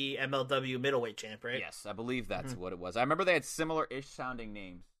and the MLW Middleweight champ, right? Yes, I believe that's what it was. I remember they had similar-ish sounding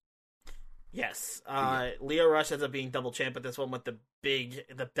names. Yes. Leo Rush ends up being double champ, but this one with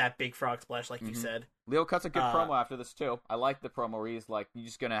that big frog splash, like you said. Leo cuts a good promo after this too. I like the promo where he's like, "You're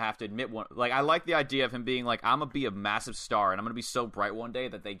just gonna have to admit one." Like, I like the idea of him being like, "I'm gonna be a massive star, and I'm gonna be so bright one day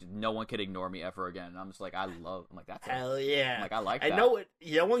that no one can ignore me ever again." And I'm just like, I'm like, that's hell yeah. I'm like, I like that. I know it.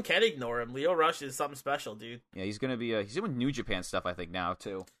 No one can ignore him. Leo Rush is something special, dude. Yeah, he's gonna be. He's doing New Japan stuff, I think, now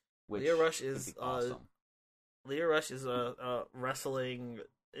too. Which Leo Rush is awesome. Leo Rush is wrestling.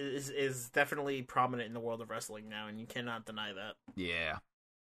 Is definitely prominent in the world of wrestling now, and you cannot deny that. Yeah.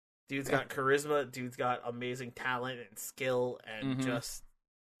 Dude's got charisma, dude's got amazing talent and skill, and just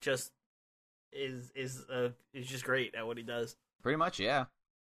is just great at what he does. Pretty much, yeah.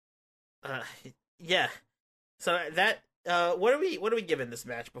 Yeah. So that what are we giving this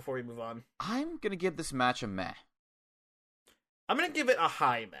match before we move on? I'm gonna give this match a meh. I'm gonna give it a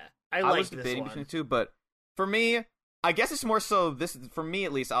high meh. I was debating between the two, but for me, I guess it's more so this. For me,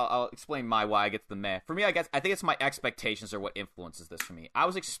 at least, I'll explain why I get to the meh. For me, I think it's my expectations are what influences this for me. I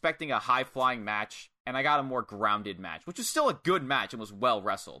was expecting a high flying match, and I got a more grounded match, which was still a good match and was well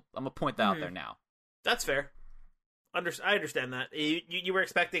wrestled. I'm gonna point that out there now. That's fair. I understand that. You were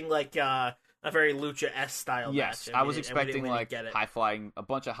expecting like a very Lucha-esque style match. Yes, I was expecting like high flying, a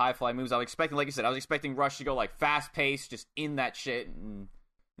bunch of high flying moves. I was expecting, like you said, Rush to go like fast paced, just in that shit. And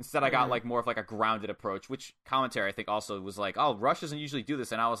instead, I got like more of like a grounded approach, which commentary I think also was like, oh, Rush doesn't usually do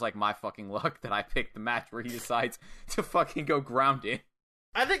this, and I was like, my fucking luck that I picked the match where he decides to fucking go grounded.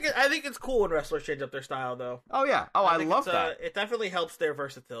 I think it's cool when wrestlers change up their style, though. Oh yeah, I love that. It definitely helps their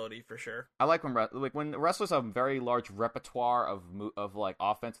versatility for sure. I like when wrestlers have a very large repertoire of like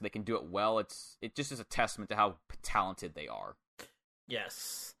offense, and they can do it well. It just is a testament to how talented they are.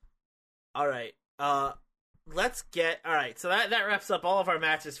 Yes. All right. So that wraps up all of our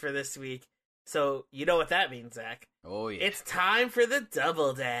matches for this week. So you know what that means, Zach. Oh yeah. It's time for the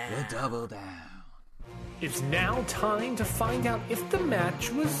Double Down. The Double Down. It's now time to find out if the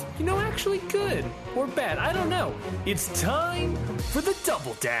match was, actually good or bad. I don't know. It's time for the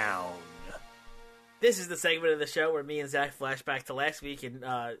Double Down. This is the segment of the show where me and Zach flash back to last week and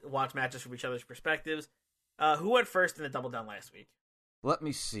watch matches from each other's perspectives. Who went first in the Double Down last week? Let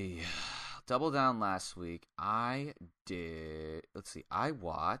me see. Double Down last week, I did. Let's see.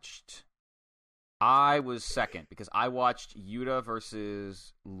 I was second because I watched Wheeler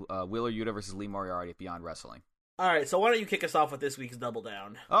Yuta versus Lee Moriarty at Beyond Wrestling. All right, so why don't you kick us off with this week's Double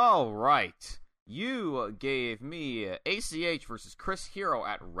Down? All right. You gave me ACH versus Chris Hero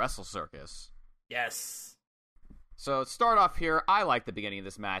at Wrestle Circus. Yes. So start off here. I like the beginning of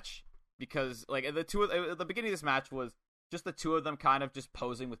this match because like the beginning of this match was just the two of them kind of just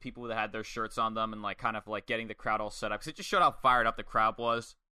posing with people that had their shirts on them and like kind of like getting the crowd all set up because it just showed how fired up the crowd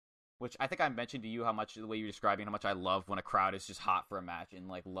was. Which I think I mentioned to you how much, the way you're describing how much I love when a crowd is just hot for a match and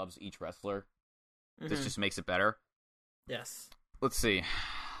like loves each wrestler. This just makes it better. Yes. Let's see.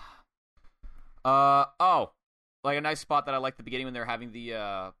 Like a nice spot that I liked at the beginning when they were having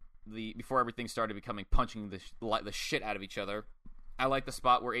the before everything started becoming punching the shit out of each other. I like the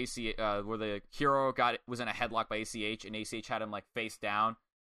spot where where the Hero was in a headlock by ACH and ACH had him like face down,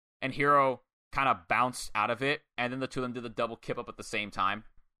 and Hero kind of bounced out of it, and then the two of them did the double kip up at the same time.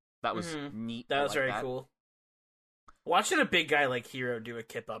 That was neat. That was very cool. Watching a big guy like Hero do a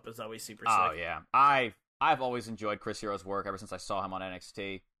kip up is always super sick. Oh yeah, I've always enjoyed Chris Hero's work ever since I saw him on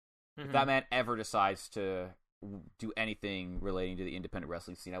NXT. If that man ever decides to do anything relating to the independent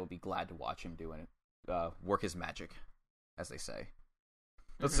wrestling scene, I would be glad to watch him do it. Work his magic, as they say.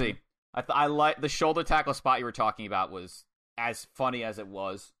 Let's see. I like the shoulder tackle spot you were talking about was as funny as it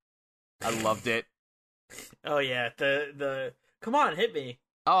was. I loved it. Oh yeah, the come on, hit me.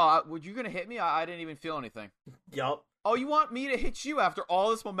 Oh, were you gonna hit me? I didn't even feel anything. Yup. Oh, you want me to hit you after all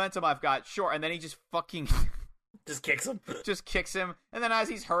this momentum I've got? Sure. And then he just fucking just kicks him. Just kicks him. And then as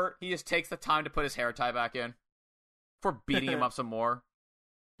he's hurt, he just takes the time to put his hair tie back in for beating him up some more.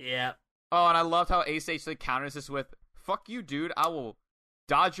 Yeah. Oh, and I loved how Ace actually counters this with, fuck you, dude. I will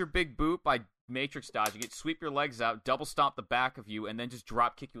dodge your big boot by matrix dodging it, sweep your legs out, double stomp the back of you, and then just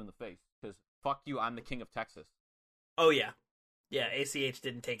drop kick you in the face. Because fuck you, I'm the king of Texas. Oh, yeah. Yeah, ACH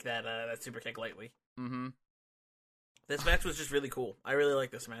didn't take that super kick lightly. This match was just really cool. I really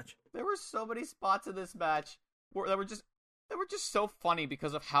like this match. There were so many spots in this match that were just so funny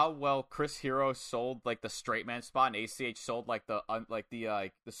because of how well Chris Hero sold like the straight man spot, and ACH sold like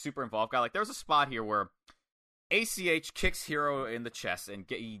the super involved guy. Like there was a spot here where ACH kicks Hero in the chest, and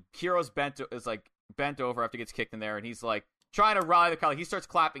Hero's bent over after he gets kicked in there, and he's like, trying to rally the crowd. He starts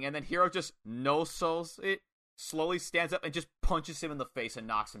clapping, and then Hero just no-sells it, slowly stands up, and just punches him in the face and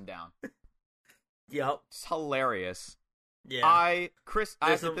knocks him down. Yep. It's hilarious. Yeah.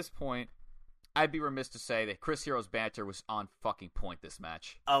 At this point, I'd be remiss to say that Chris Hero's banter was on fucking point this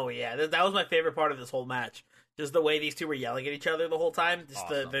match. Oh, yeah. That was my favorite part of this whole match. Just the way these two were yelling at each other the whole time. Just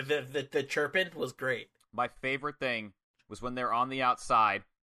awesome. the chirping was great. My favorite thing was when they're on the outside,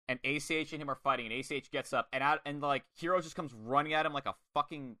 and ACH and him are fighting, and ACH gets up, and like, Hero just comes running at him like a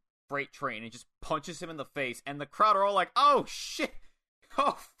fucking freight train, and just punches him in the face, and the crowd are all like, oh, shit!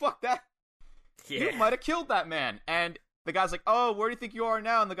 Oh, fuck that! Yeah. You might have killed that man! And the guy's like, oh, where do you think you are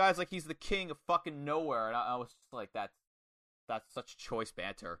now? And the guy's like, he's the king of fucking nowhere. And I was just like, that's such choice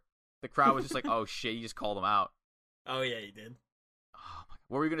banter. The crowd was just like, oh shit, you just called him out. Oh yeah, you did. Oh, my God.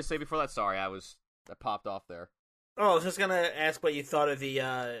 What were you going to say before that? Sorry, I popped off there. Oh, I was just going to ask what you thought of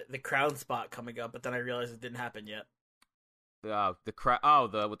the crown spot coming up, but then I realized it didn't happen yet. With the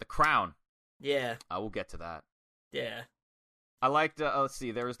crown. Yeah. We'll get to that. Yeah. I liked. Let's see.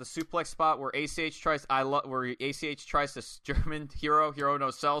 There was the suplex spot where ACH tries. Where ACH tries to German Hero. Hero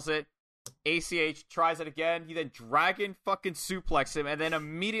no sells it. ACH tries it again. He then dragon fucking suplex him, and then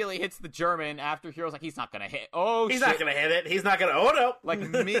immediately hits the German after Hero's like, he's not gonna hit. Oh, he's shit. not gonna hit it. He's not gonna. Oh no. Like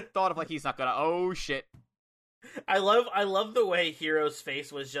me thought of like he's not gonna. Oh shit. I love the way Hero's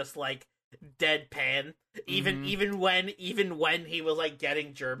face was just like deadpan. Even when he was like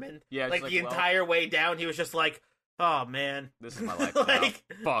getting German. Yeah. Like the entire way down, he was just like, oh man, this is my life. Like,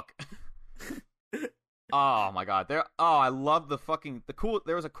 fuck. Oh my god. I love the cool.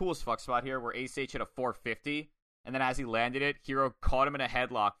 There was a cool as fuck spot here where ACH hit a 450, and then as he landed it, Hero caught him in a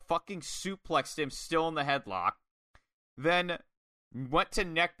headlock, fucking suplexed him still in the headlock, then went to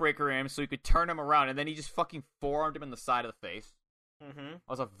neckbreaker him so he could turn him around, and then he just fucking forearmed him in the side of the face. Mm-hmm.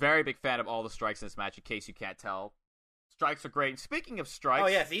 I was a very big fan of all the strikes in this match, in case you can't tell. Strikes are great. And speaking of strikes... Oh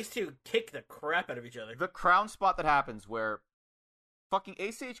yeah, these two kick the crap out of each other. The crown spot that happens where fucking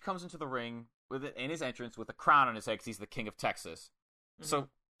ACH comes into the ring in his entrance with a crown on his head because he's the king of Texas. Mm-hmm. So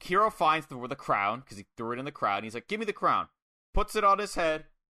Hero finds the crown because he threw it in the crowd. And he's like, give me the crown. Puts it on his head.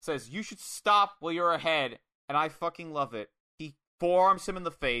 Says, you should stop while you're ahead. And I fucking love it. He forearms him in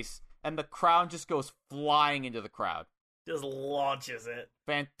the face. And the crown just goes flying into the crowd. Just launches it.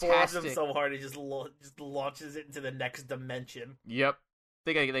 Fantastic. Forearms him so hard, he just launches it into the next dimension. Yep.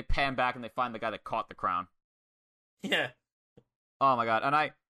 They pan back and they find the guy that caught the crown. Yeah. Oh my god.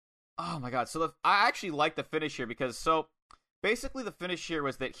 And oh my god. So I actually like the finish here because basically the finish here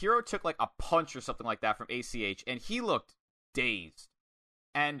was that Hero took like a punch or something like that from ACH and he looked dazed.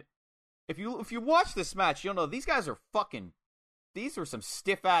 And if you watch this match, you'll know these guys are these were some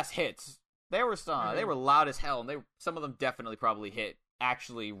stiff ass hits. They were they were loud as hell, and some of them definitely probably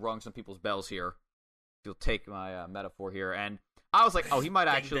actually rung some people's bells here. If you'll take my metaphor here, and I was like, oh, he might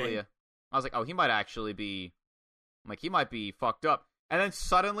actually. I was like, oh, he might actually be, like, he might be fucked up. And then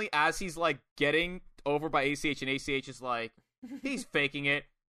suddenly, as he's like getting over by ACH, and ACH is like, he's faking it.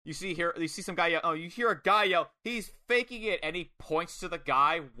 You see some guy yell. Oh, you hear a guy yell, he's faking it, and he points to the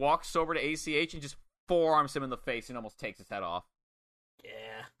guy, walks over to ACH, and just forearms him in the face, and almost takes his head off.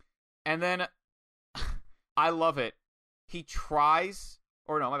 Yeah. And then, I love it. He tries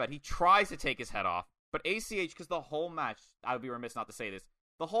to take his head off. But ACH, because the whole match, I would be remiss not to say this,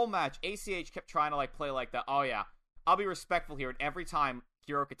 the whole match, ACH kept trying to like play like that, oh yeah, I'll be respectful here, and every time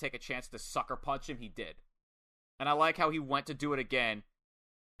Hero could take a chance to sucker punch him, he did. And I like how he went to do it again,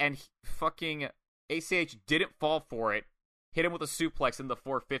 and fucking ACH didn't fall for it, hit him with a suplex in the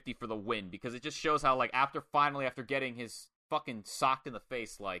 450 for the win, because it just shows how, like, after getting his fucking socked in the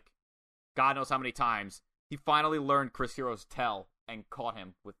face, like, God knows how many times, he finally learned Chris Hero's tell and caught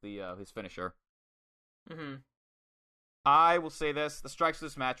him with his finisher. Mm-hmm. I will say this, the strikes of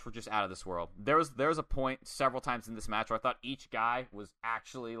this match were just out of this world. There was a point several times in this match where I thought each guy was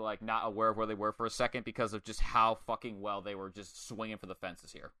actually, like, not aware of where they were for a second because of just how fucking well they were just swinging for the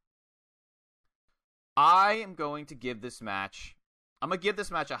fences here. I am going to give this match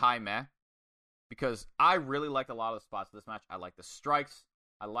a high meh because I really liked a lot of the spots of this match. I liked the strikes.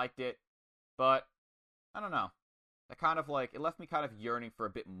 I liked it. But, I don't know. It left me kind of yearning for a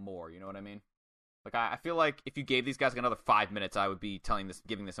bit more, you know what I mean? Like, I feel like if you gave these guys like another 5 minutes, I would be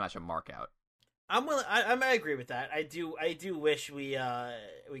giving this match a mark out. I agree with that. I do wish we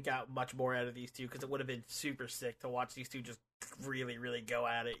got much more out of these two, because it would have been super sick to watch these two just really, really go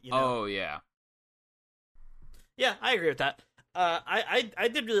at it, you know? Oh, yeah. Yeah, I agree with that. I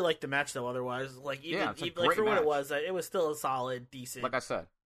did really like the match, though, otherwise. Like, even like, for what match. it was still a solid, decent. Like I said.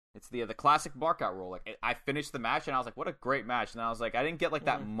 It's the classic markout rule. Like, I finished the match, and I was like, what a great match. And I was like, I didn't get, like,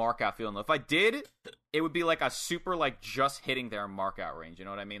 that markout feeling. If I did, it would be, like, a super, like, just hitting their markout range. You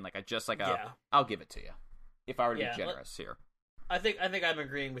know what I mean? Like, I just, like, I'll give it to you. If I were to be generous here. I think I'm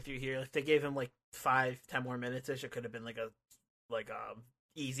agreeing with you here. If they gave him, like, 5-10 more minutes-ish, it could have been, like, a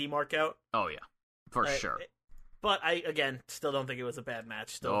easy markout. Oh, yeah. For sure. But I, again, still don't think it was a bad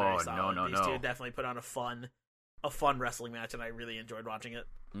match. Still very solid. No. These two definitely put on a fun wrestling match, and I really enjoyed watching it.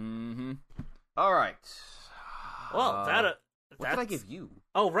 Mm-hmm. All right. Well, what did I give you?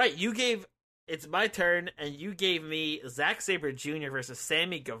 Oh, right. It's my turn, and you gave me Zack Sabre Jr. versus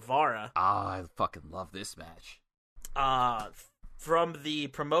Sammy Guevara. I fucking love this match. From the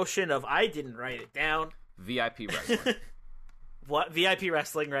promotion of, I didn't write it down. VIP Wrestling. What? VIP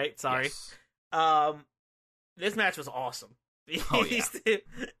Wrestling, right? Sorry. Yes. This match was awesome. Oh, yeah.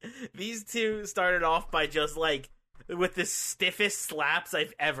 These two started off by just, like, with the stiffest slaps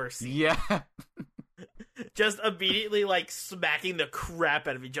I've ever seen. Yeah. Just immediately, like, smacking the crap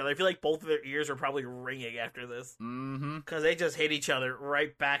out of each other. I feel like both of their ears are probably ringing after this. Mm-hmm. Because they just hit each other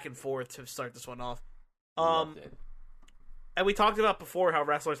right back and forth to start this one off. Loved it. And we talked about before how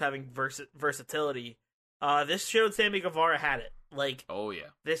wrestlers having versatility. This showed Sammy Guevara had it. Like, oh yeah,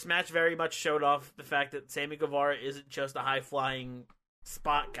 this match very much showed off the fact that Sammy Guevara isn't just a high-flying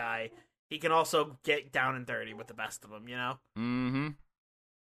spot guy. He can also get down and dirty with the best of them, you know? Mm-hmm.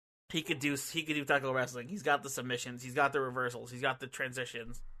 He could do technical wrestling. He's got the submissions. He's got the reversals. He's got the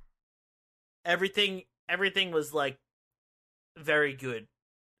transitions. Everything was, like, very good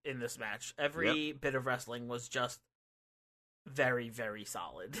in this match. Every bit of wrestling was just very, very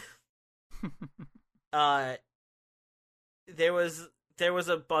solid. There was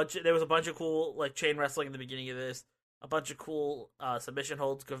a bunch of cool, like, chain wrestling in the beginning of this. A bunch of cool submission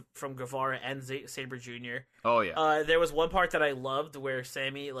holds from Guevara and Sabre Jr. Oh yeah. There was one part that I loved where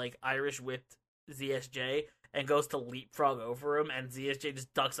Sammy, like, Irish whipped ZSJ and goes to leapfrog over him, and ZSJ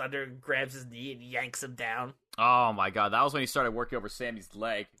just ducks under and grabs his knee and yanks him down. Oh my god, that was when he started working over Sammy's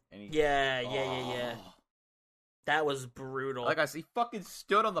leg. And Yeah. That was brutal. Like I said, he fucking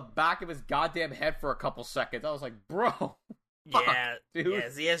stood on the back of his goddamn head for a couple seconds. I was like, bro. Yeah, dude.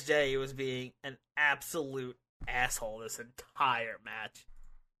 Yeah, ZSJ was being an absolute asshole this entire match.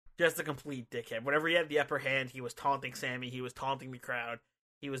 Just a complete dickhead. Whenever he had the upper hand, he was taunting Sammy, he was taunting the crowd,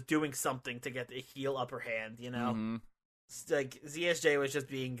 he was doing something to get the heel upper hand, you know? Mm-hmm. Like, ZSJ was just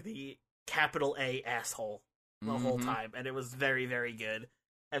being the capital A asshole the whole time, and it was very, very good.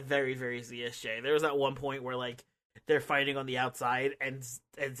 And very, very ZSJ. There was that one point where, like, they're fighting on the outside, and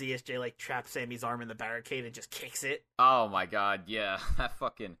ZSJ, like, traps Sammy's arm in the barricade and just kicks it. Oh my god, yeah. That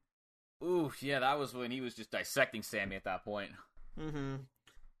fucking... Ooh, yeah, that was when he was just dissecting Sammy at that point. Mm-hmm.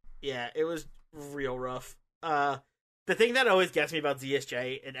 Yeah, it was real rough. The thing that always gets me about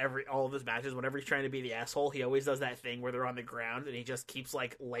ZSJ in all of his matches, whenever he's trying to be the asshole, he always does that thing where they're on the ground, and he just keeps,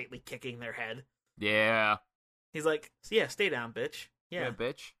 like, lightly kicking their head. Yeah. He's like, yeah, stay down, bitch. Yeah,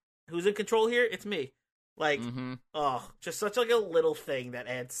 bitch. Who's in control here? It's me. Like, just such, like, a little thing that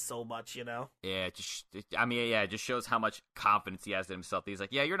adds so much, you know? Yeah, it just shows how much confidence he has in himself. He's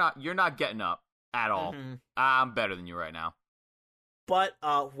like, yeah, you're not getting up at all. Mm-hmm. I'm better than you right now. But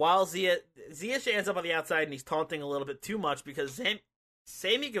while ZSJ ends up on the outside and he's taunting a little bit too much because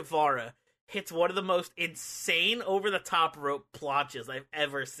Sammy Guevara hits one of the most insane over-the-top rope planches I've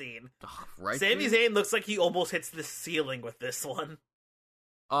ever seen. Right? Sami Zayn looks like he almost hits the ceiling with this one.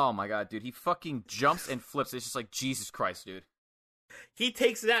 Oh my god, dude. He fucking jumps and flips. It's just like, Jesus Christ, dude. He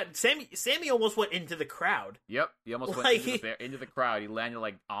takes it out. Sammy almost went into the crowd. Yep, he almost went into the crowd. He landed,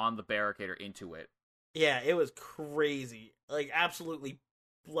 like, on the barricade or into it. Yeah, it was crazy. Like, absolutely,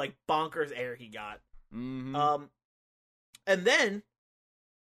 like, bonkers air he got. Mm-hmm. And then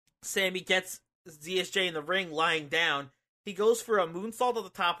Sammy gets ZSJ in the ring lying down. He goes for a moonsault at the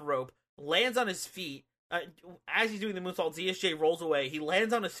top rope, lands on his feet. As he's doing the moonsault, ZSJ rolls away. He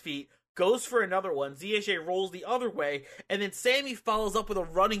lands on his feet, goes for another one. ZSJ rolls the other way, and then Sammy follows up with a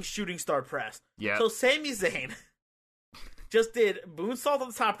running shooting star press. Yeah. So Sami Zayn just did moonsault on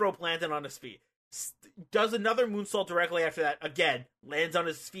the top rope, landing on his feet. Does another moonsault directly after that. Again, lands on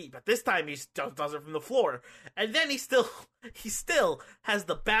his feet, but this time he does it from the floor. And then he still has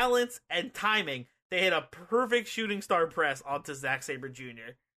the balance and timing. They hit a perfect shooting star press onto Zack Sabre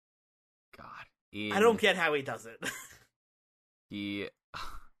Jr. God. I don't get how he does it.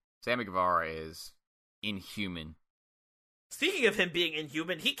 Sammy Guevara is inhuman. Speaking of him being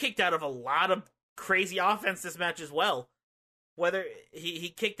inhuman, he kicked out of a lot of crazy offense this match as well. Whether he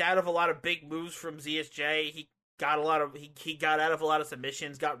kicked out of a lot of big moves from ZSJ, he got out of a lot of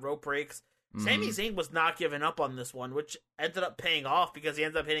submissions, got rope breaks, Sami Zayn was not giving up on this one, which ended up paying off because he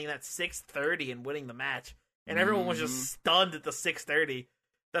ended up hitting that 630 and winning the match. And everyone was just stunned at the 630.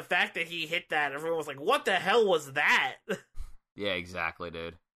 The fact that he hit that, everyone was like, what the hell was that? Yeah, exactly,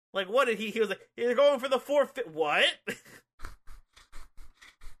 dude. Like, what did he was like, you're going for the 450, what?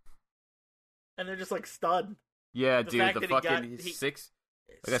 And they're just like stunned. Yeah, dude, the fucking 6...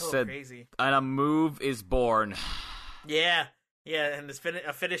 Like so I said, crazy. And a move is born. Yeah, and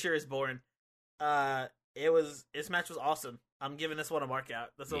a finisher is born. This match was awesome. I'm giving this one a mark out.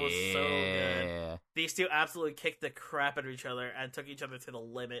 This one was so good. These two absolutely kicked the crap out of each other and took each other to the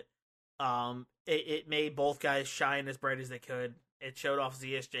limit. It made both guys shine as bright as they could. It showed off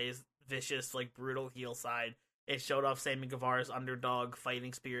ZSJ's vicious, like, brutal heel side. It showed off Sammy Guevara's underdog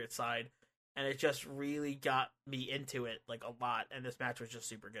fighting spirit side. And it just really got me into it, like, a lot. And this match was just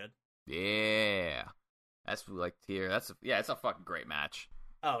super good. Yeah. That's what we like to hear. It's a fucking great match.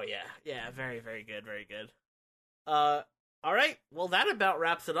 Oh, yeah. Yeah, very, very good, very good. All right. Well, that about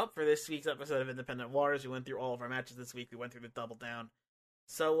wraps it up for this week's episode of Independent Waters. We went through all of our matches this week. We went through the Double Down.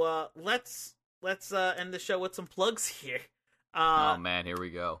 So, let's end the show with some plugs here. Oh, man, here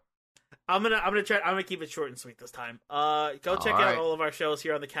we go. I'm gonna keep it short and sweet this time. Go check out all of our shows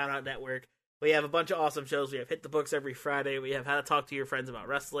here on the Countout Network. We have a bunch of awesome shows. We have Hit the Books every Friday. We have How to Talk to Your Friends About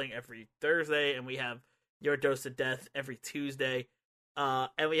Wrestling every Thursday. And we have Your Dose of Death every Tuesday.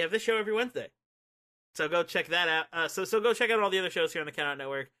 And we have this show every Wednesday. So go check that out. So go check out all the other shows here on the Countout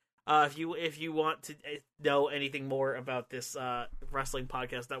Network. If you want to know anything more about this wrestling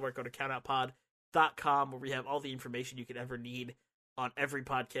podcast network, go to countoutpod.com, where we have all the information you could ever need on every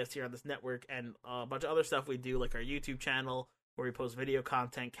podcast here on this network, and a bunch of other stuff we do, like our YouTube channel, where we post video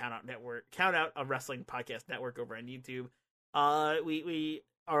content, Countout a Wrestling Podcast Network over on YouTube. We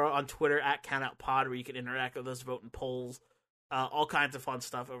are on Twitter at CountOutPod, where you can interact with us, vote in polls, all kinds of fun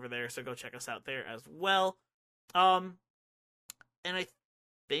stuff over there. So go check us out there as well. And I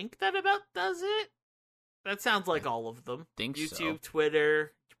think that about does it. That sounds like all of them. YouTube, so.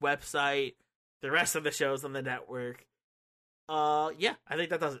 Twitter, website, the rest of the shows on the network. Yeah, I think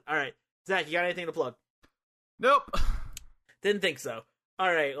that does it. All right, Zach, you got anything to plug? Nope. Didn't think so.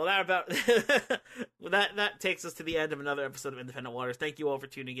 All right, well, that takes us to the end of another episode of Independent Waters. Thank you all for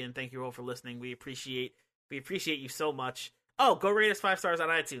tuning in. Thank you all for listening. We appreciate you so much. Oh, go rate us 5 stars on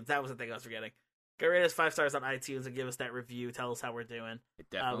iTunes. That was the thing I was forgetting. Go rate us 5 stars on iTunes and give us that review. Tell us how we're doing. It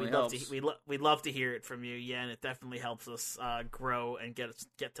definitely helps. We'd love to hear it from you. Yeah, and it definitely helps us grow and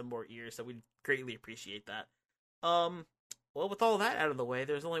get to more ears. So we greatly appreciate that. Well, with all that out of the way,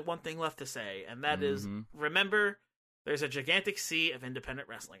 there's only one thing left to say, and that is, remember, there's a gigantic sea of independent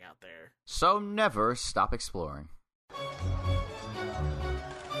wrestling out there. So never stop exploring.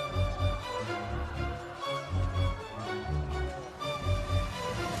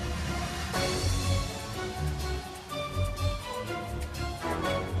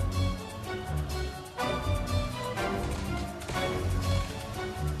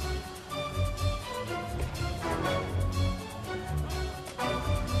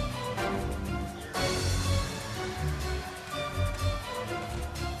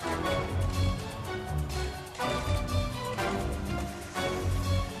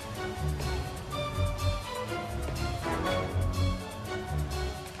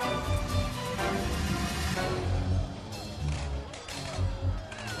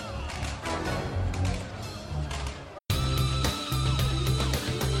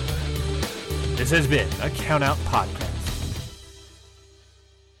 This has been a Countout Podcast.